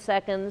 waiting 10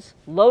 seconds,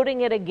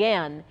 loading it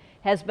again,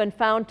 has been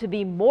found to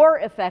be more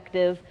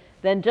effective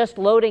than just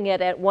loading it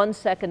at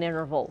 1-second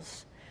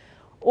intervals.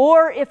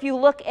 Or if you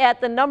look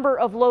at the number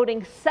of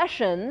loading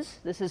sessions,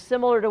 this is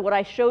similar to what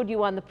I showed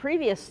you on the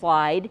previous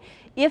slide,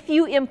 if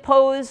you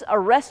impose a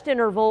rest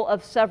interval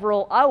of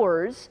several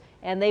hours,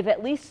 and they've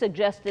at least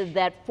suggested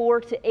that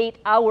 4 to 8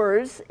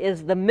 hours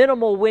is the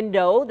minimal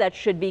window that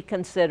should be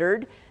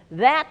considered,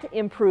 that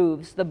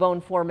improves the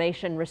bone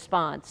formation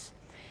response.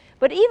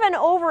 But even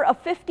over a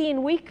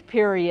 15-week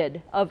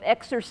period of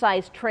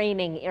exercise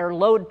training or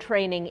load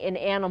training in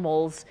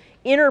animals,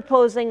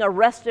 interposing a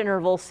rest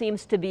interval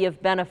seems to be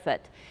of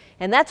benefit.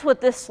 And that's what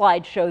this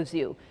slide shows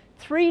you.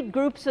 3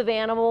 groups of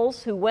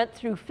animals who went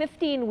through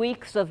 15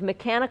 weeks of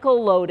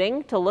mechanical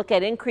loading to look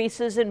at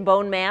increases in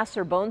bone mass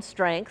or bone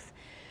strength.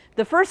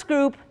 The first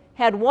group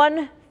had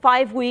 1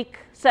 5-week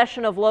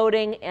session of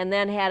loading and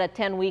then had a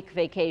 10-week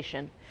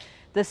vacation.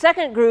 The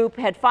second group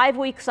had 5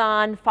 weeks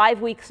on,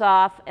 5 weeks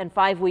off, and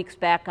 5 weeks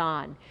back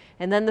on.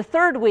 And then the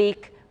third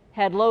week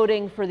had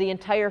loading for the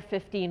entire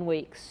 15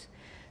 weeks.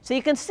 So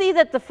you can see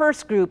that the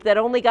first group that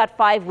only got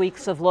 5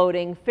 weeks of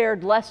loading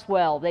fared less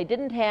well. They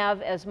didn't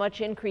have as much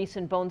increase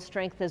in bone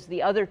strength as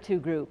the other 2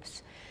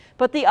 groups.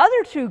 But the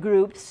other 2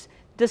 groups,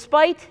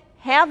 despite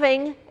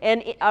having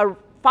a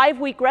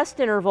 5-week rest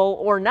interval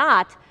or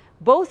not,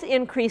 both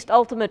increased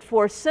ultimate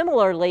force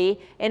similarly,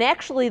 and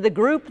actually the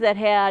group that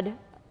had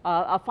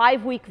a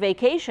 5-week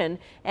vacation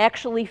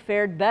actually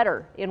fared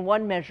better in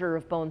one measure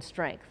of bone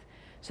strength.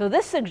 So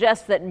this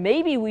suggests that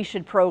maybe we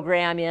should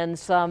program in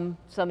some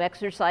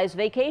exercise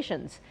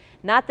vacations.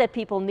 Not that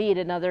people need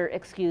another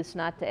excuse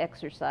not to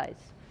exercise.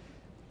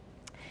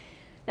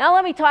 Now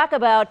let me talk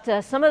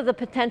about some of the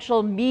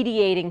potential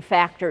mediating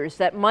factors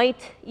that might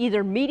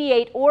either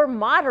mediate or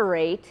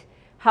moderate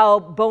how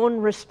bone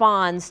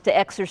responds to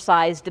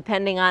exercise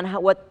depending on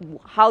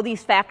how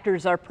these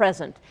factors are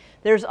present.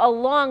 There's a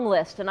long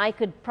list, and I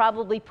could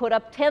probably put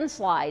up 10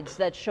 slides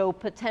that show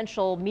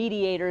potential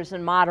mediators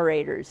and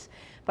moderators.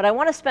 But I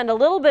want to spend a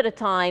little bit of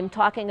time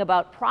talking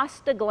about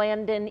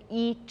prostaglandin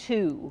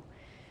E2.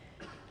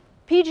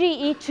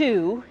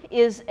 PGE2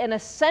 is an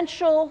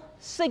essential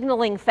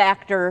signaling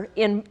factor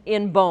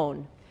in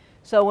bone.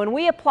 So when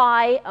we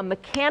apply a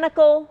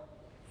mechanical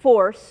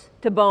force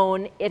to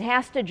bone, it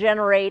has to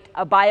generate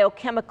a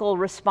biochemical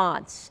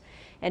response.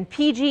 And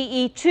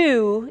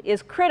PGE2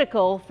 is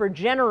critical for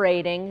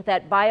generating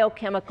that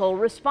biochemical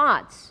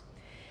response.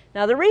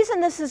 Now, the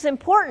reason this is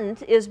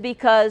important is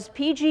because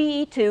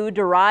PGE2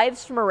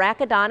 derives from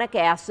arachidonic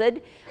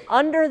acid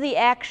under the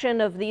action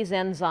of these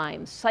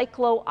enzymes,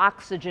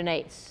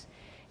 cyclooxygenase.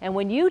 And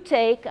when you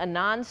take a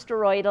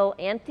non-steroidal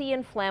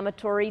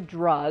anti-inflammatory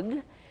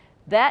drug,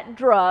 that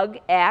drug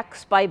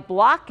acts by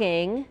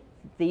blocking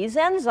these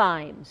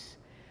enzymes.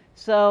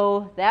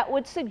 So that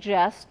would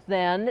suggest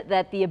then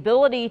that the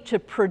ability to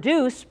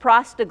produce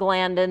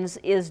prostaglandins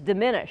is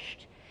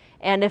diminished.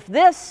 And if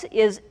this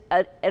is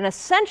an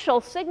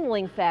essential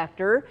signaling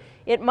factor,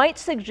 it might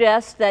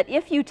suggest that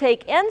if you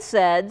take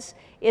NSAIDs,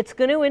 it's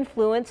going to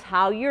influence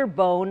how your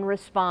bone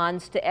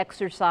responds to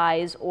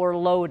exercise or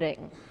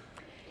loading.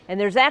 And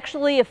there's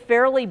actually a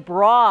fairly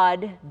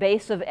broad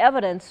base of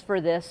evidence for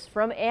this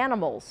from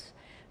animals.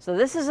 So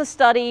this is a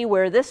study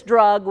where this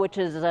drug, which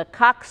is a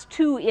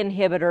COX-2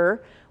 inhibitor,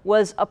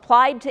 was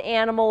applied to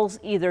animals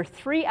either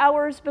 3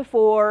 hours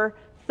before,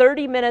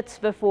 30 minutes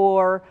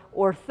before,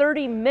 or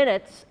 30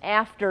 minutes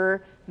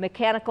after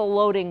mechanical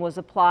loading was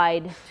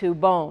applied to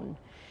bone.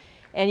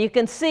 And you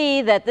can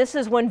see that this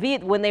is when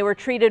they were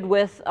treated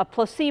with a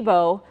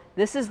placebo,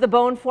 This is the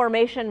bone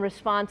formation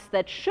response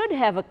that should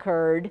have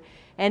occurred,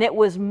 and it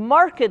was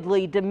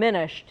markedly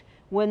diminished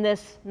when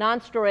this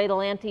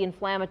nonsteroidal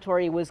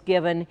anti-inflammatory was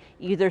given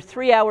either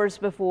 3 hours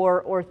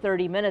before or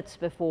 30 minutes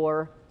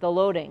before the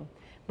loading.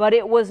 But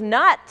it was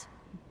not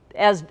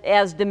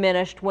as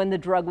diminished when the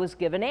drug was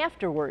given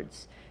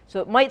afterwards. So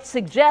it might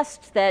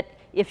suggest that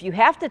if you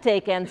have to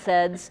take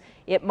NSAIDs,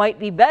 it might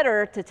be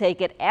better to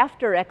take it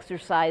after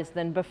exercise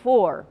than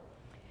before.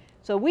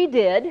 So we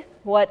did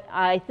what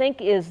I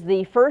think is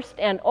the first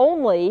and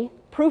only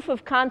proof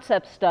of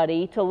concept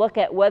study to look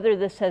at whether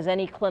this has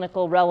any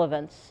clinical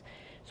relevance.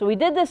 So we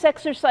did this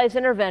exercise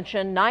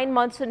intervention, 9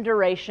 months in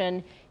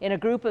duration, in a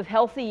group of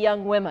healthy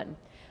young women.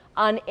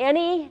 On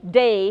any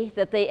day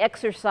that they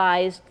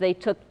exercised, they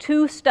took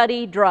 2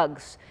 study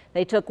drugs.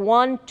 They took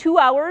one 2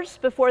 hours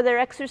before their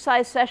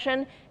exercise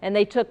session, and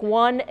they took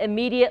one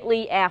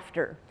immediately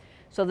after.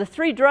 So the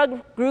 3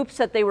 drug groups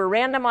that they were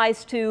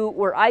randomized to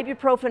were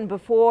ibuprofen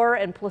before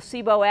and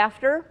placebo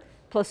after,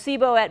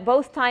 placebo at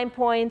both time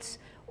points,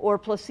 or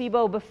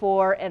placebo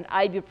before and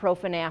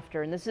ibuprofen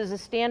after. And this is a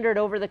standard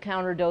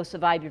over-the-counter dose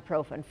of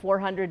ibuprofen,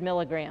 400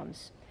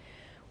 milligrams.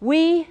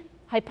 We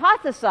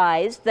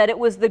hypothesized that it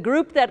was the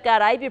group that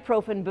got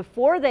ibuprofen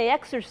before they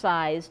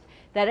exercised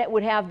that it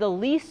would have the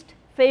least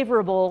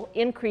favorable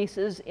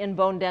increases in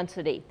bone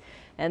density.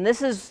 And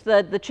this is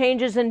the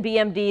changes in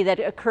BMD that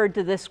occurred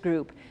to this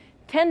group.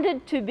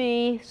 Tended to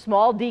be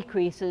small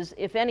decreases,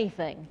 if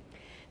anything.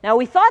 Now,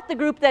 we thought the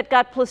group that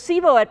got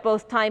placebo at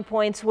both time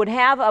points would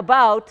have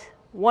about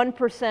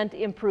 1%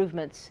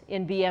 improvements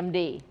in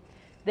BMD.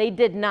 They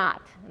did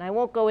not. And I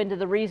won't go into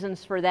the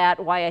reasons for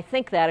that, why I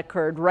think that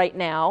occurred right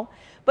now.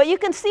 But you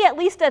can see, at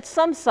least at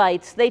some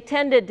sites, they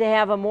tended to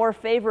have a more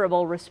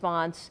favorable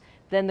response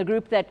than the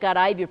group that got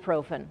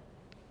ibuprofen.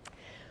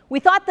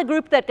 We thought the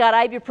group that got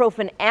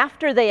ibuprofen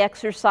after they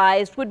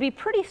exercised would be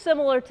pretty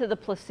similar to the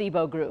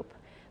placebo group.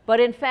 But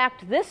in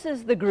fact, this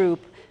is the group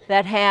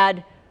that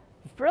had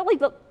really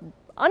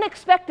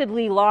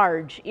unexpectedly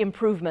large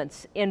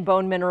improvements in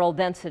bone mineral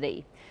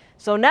density.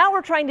 So now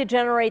we're trying to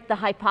generate the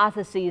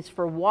hypotheses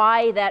for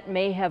why that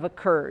may have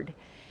occurred.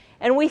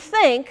 And we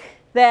think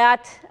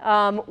that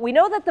we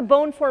know that the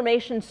bone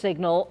formation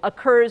signal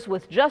occurs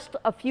with just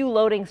a few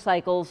loading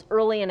cycles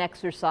early in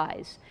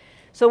exercise.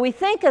 So we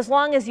think as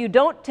long as you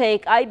don't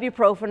take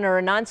ibuprofen or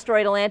a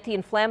nonsteroidal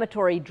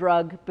anti-inflammatory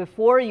drug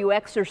before you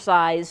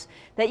exercise,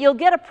 that you'll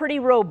get a pretty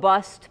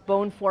robust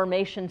bone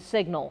formation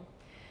signal.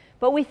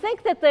 But we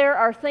think that there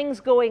are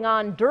things going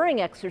on during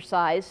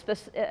exercise,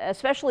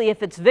 especially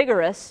if it's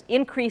vigorous,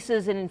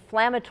 increases in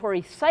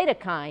inflammatory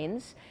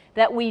cytokines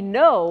that we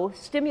know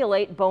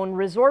stimulate bone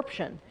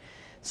resorption.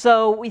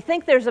 So we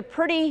think there's a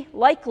pretty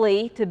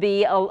likely to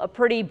be a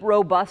pretty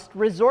robust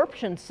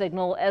resorption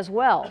signal as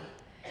well.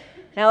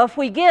 Now, if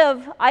we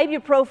give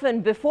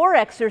ibuprofen before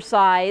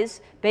exercise,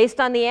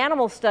 based on the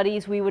animal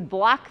studies, we would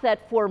block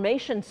that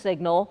formation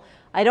signal.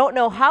 I don't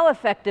know how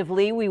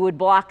effectively we would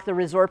block the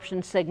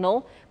resorption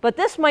signal, but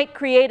this might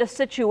create a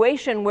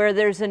situation where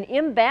there's an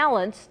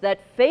imbalance that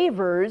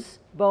favors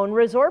bone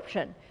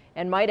resorption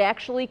and might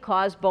actually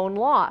cause bone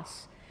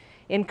loss.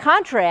 In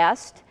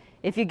contrast,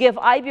 if you give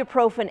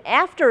ibuprofen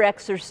after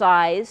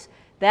exercise,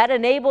 that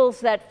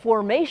enables that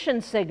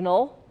formation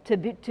signal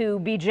to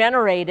be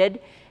generated,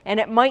 and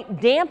it might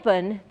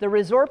dampen the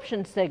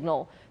resorption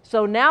signal.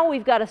 So now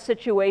we've got a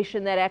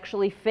situation that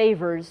actually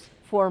favors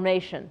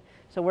formation.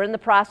 So we're in the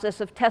process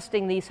of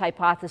testing these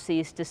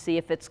hypotheses to see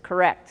if it's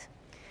correct.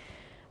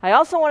 I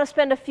also want to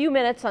spend a few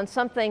minutes on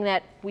something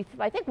that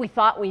I think we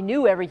thought we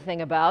knew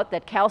everything about,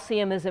 that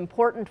calcium is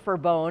important for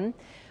bone.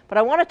 But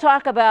I want to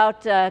talk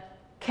about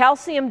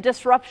calcium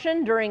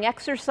disruption during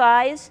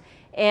exercise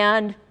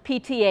and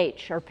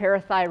PTH, or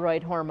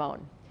parathyroid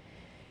hormone.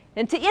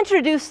 And to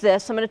introduce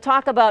this, I'm going to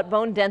talk about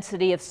bone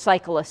density of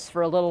cyclists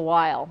for a little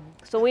while.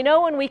 So we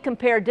know when we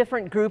compare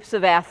different groups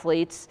of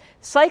athletes,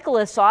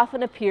 cyclists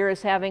often appear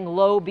as having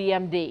low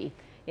BMD.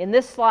 In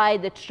this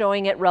slide, that's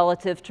showing it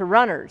relative to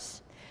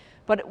runners.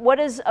 But what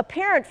is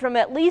apparent from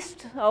at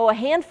least a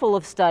handful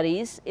of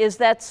studies is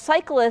that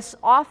cyclists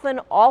often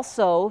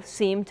also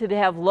seem to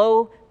have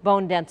low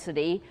bone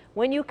density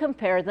when you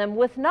compare them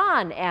with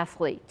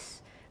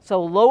non-athletes,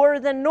 so lower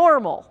than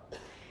normal.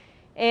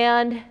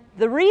 And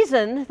the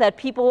reason that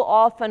people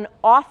often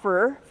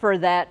offer for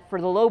the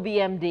low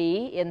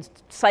BMD in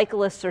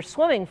cyclists or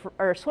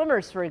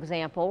swimmers, for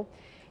example,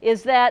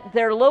 is that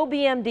their low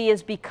BMD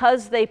is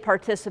because they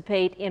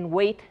participate in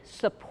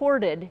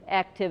weight-supported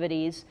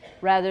activities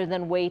rather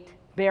than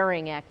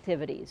weight-bearing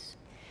activities.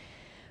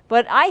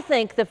 But I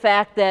think the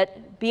fact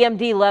that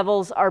BMD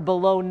levels are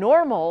below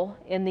normal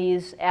in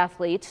these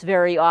athletes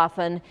very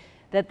often,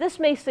 that this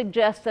may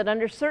suggest that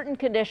under certain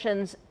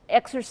conditions,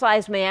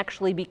 exercise may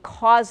actually be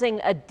causing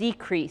a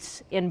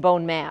decrease in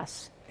bone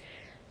mass.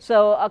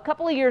 So a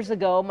couple of years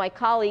ago, my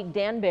colleague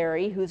Dan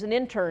Barry, who's an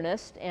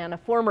internist and a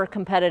former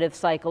competitive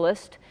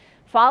cyclist,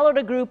 followed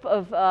a group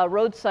of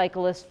road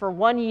cyclists for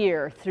 1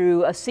 year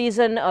through a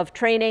season of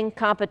training,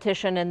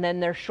 competition, and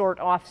then their short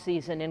off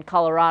season in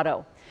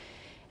Colorado.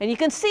 And you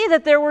can see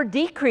that there were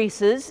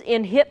decreases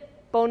in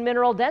hip bone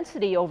mineral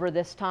density over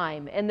this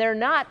time, and they're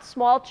not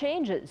small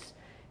changes.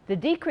 The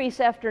decrease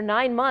after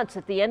 9 months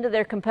at the end of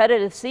their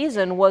competitive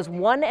season was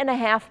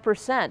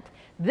 1.5%.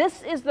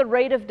 This is the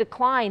rate of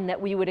decline that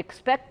we would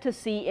expect to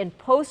see in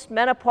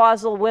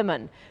postmenopausal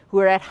women who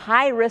are at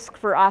high risk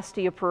for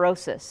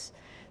osteoporosis.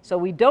 So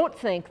we don't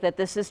think that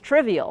this is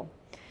trivial.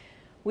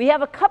 We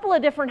have a couple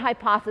of different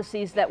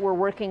hypotheses that we're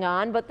working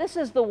on, but this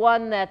is the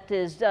one that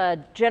is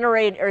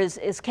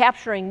is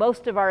capturing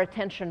most of our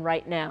attention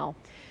right now.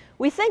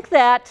 We think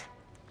that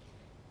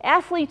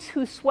athletes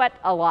who sweat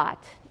a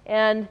lot,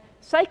 and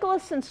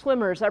cyclists and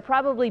swimmers are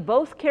probably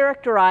both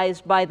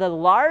characterized by the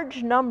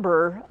large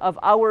number of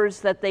hours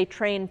that they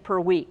train per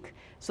week.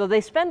 So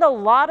they spend a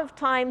lot of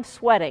time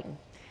sweating.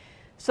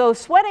 So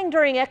sweating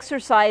during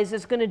exercise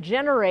is going to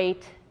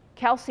generate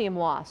calcium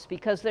loss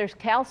because there's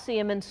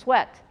calcium in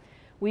sweat.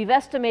 We've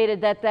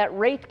estimated that that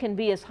rate can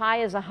be as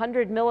high as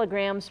 100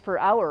 milligrams per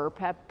hour,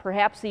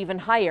 perhaps even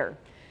higher.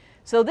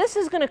 So this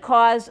is going to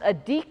cause a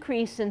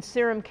decrease in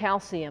serum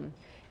calcium.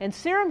 And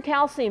serum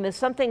calcium is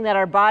something that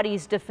our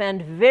bodies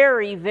defend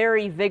very,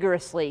 very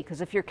vigorously,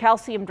 because if your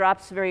calcium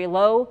drops very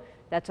low,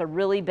 that's a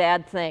really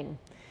bad thing.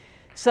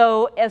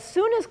 So as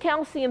soon as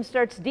calcium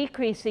starts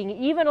decreasing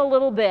even a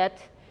little bit,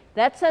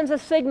 that sends a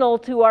signal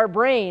to our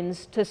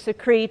brains to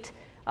secrete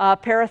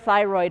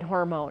parathyroid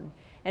hormone.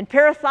 And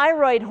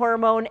parathyroid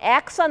hormone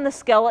acts on the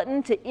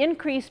skeleton to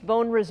increase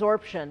bone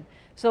resorption.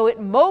 So it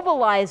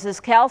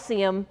mobilizes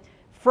calcium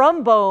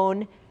from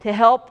bone to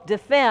help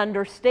defend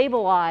or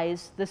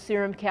stabilize the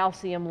serum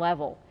calcium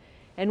level.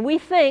 And we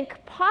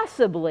think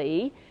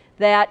possibly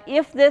that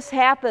if this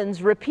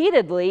happens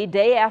repeatedly,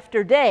 day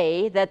after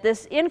day, that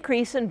this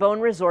increase in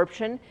bone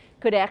resorption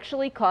could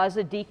actually cause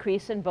a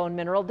decrease in bone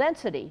mineral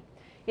density.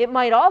 It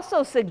might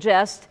also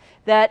suggest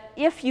that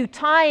if you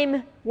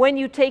time when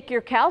you take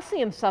your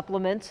calcium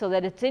supplement so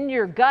that it's in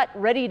your gut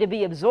ready to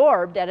be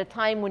absorbed at a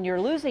time when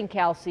you're losing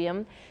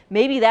calcium,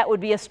 maybe that would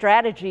be a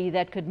strategy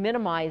that could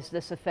minimize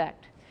this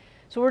effect.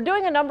 So we're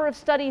doing a number of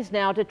studies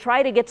now to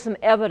try to get some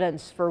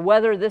evidence for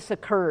whether this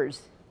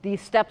occurs,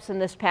 these steps in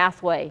this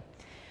pathway.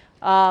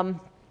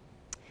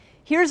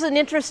 Here's an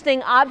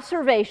interesting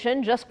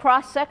observation, just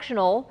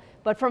cross-sectional,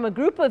 but from a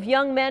group of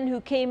young men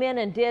who came in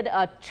and did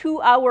a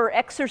 2-hour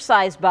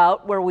exercise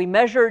bout where we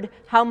measured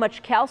how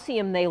much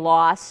calcium they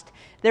lost.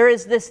 There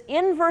is this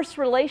inverse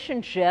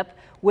relationship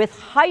with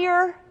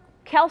higher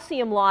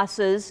calcium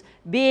losses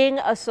being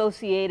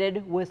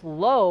associated with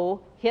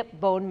low hip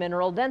bone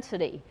mineral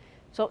density.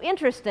 So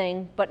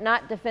interesting, but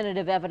not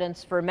definitive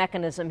evidence for a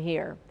mechanism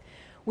here.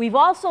 We've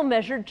also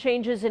measured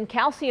changes in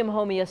calcium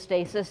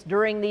homeostasis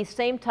during these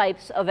same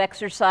types of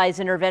exercise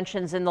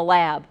interventions in the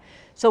lab.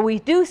 So we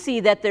do see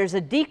that there's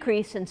a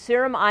decrease in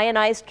serum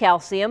ionized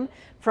calcium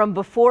from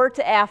before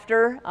to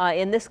after,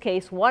 in this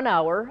case, 1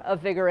 hour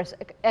of vigorous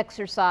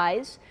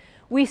exercise.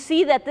 We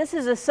see that this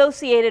is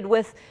associated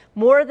with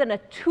more than a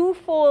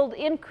 2-fold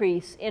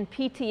increase in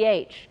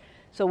PTH.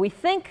 So we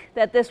think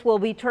that this will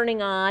be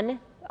turning on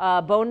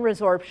bone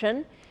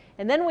resorption.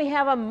 And then we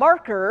have a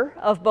marker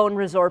of bone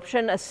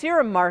resorption, a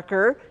serum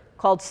marker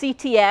called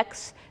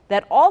CTX,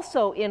 that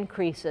also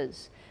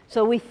increases.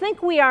 So we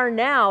think we are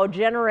now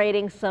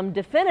generating some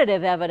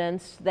definitive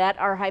evidence that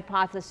our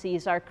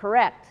hypotheses are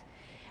correct.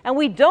 And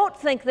we don't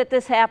think that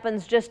this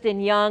happens just in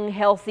young,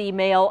 healthy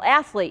male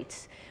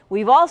athletes.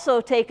 We've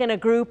also taken a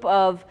group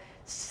of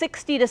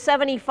 60 to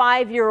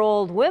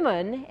 75-year-old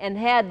women and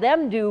had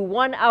them do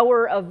 1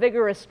 hour of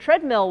vigorous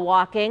treadmill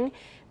walking.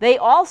 They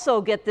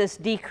also get this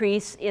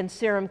decrease in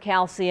serum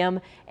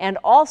calcium and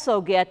also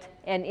get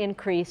an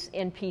increase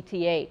in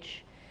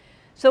PTH.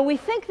 So we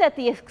think that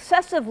the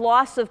excessive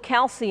loss of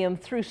calcium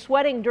through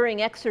sweating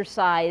during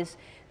exercise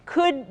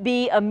could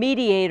be a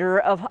mediator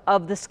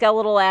of the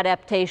skeletal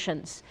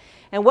adaptations.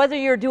 And whether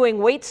you're doing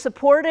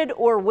weight-supported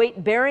or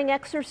weight-bearing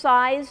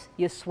exercise,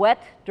 you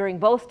sweat during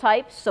both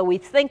types. So we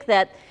think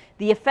that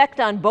the effect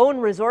on bone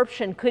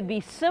resorption could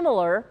be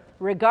similar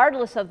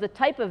regardless of the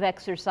type of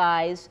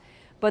exercise,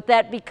 but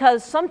that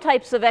because some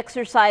types of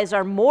exercise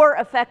are more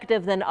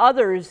effective than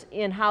others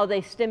in how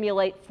they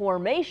stimulate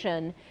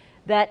formation,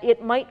 that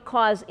it might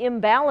cause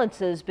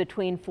imbalances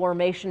between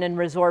formation and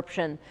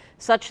resorption,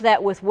 such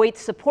that with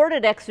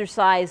weight-supported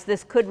exercise,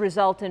 this could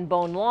result in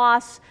bone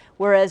loss,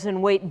 whereas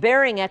in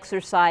weight-bearing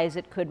exercise,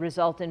 it could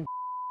result in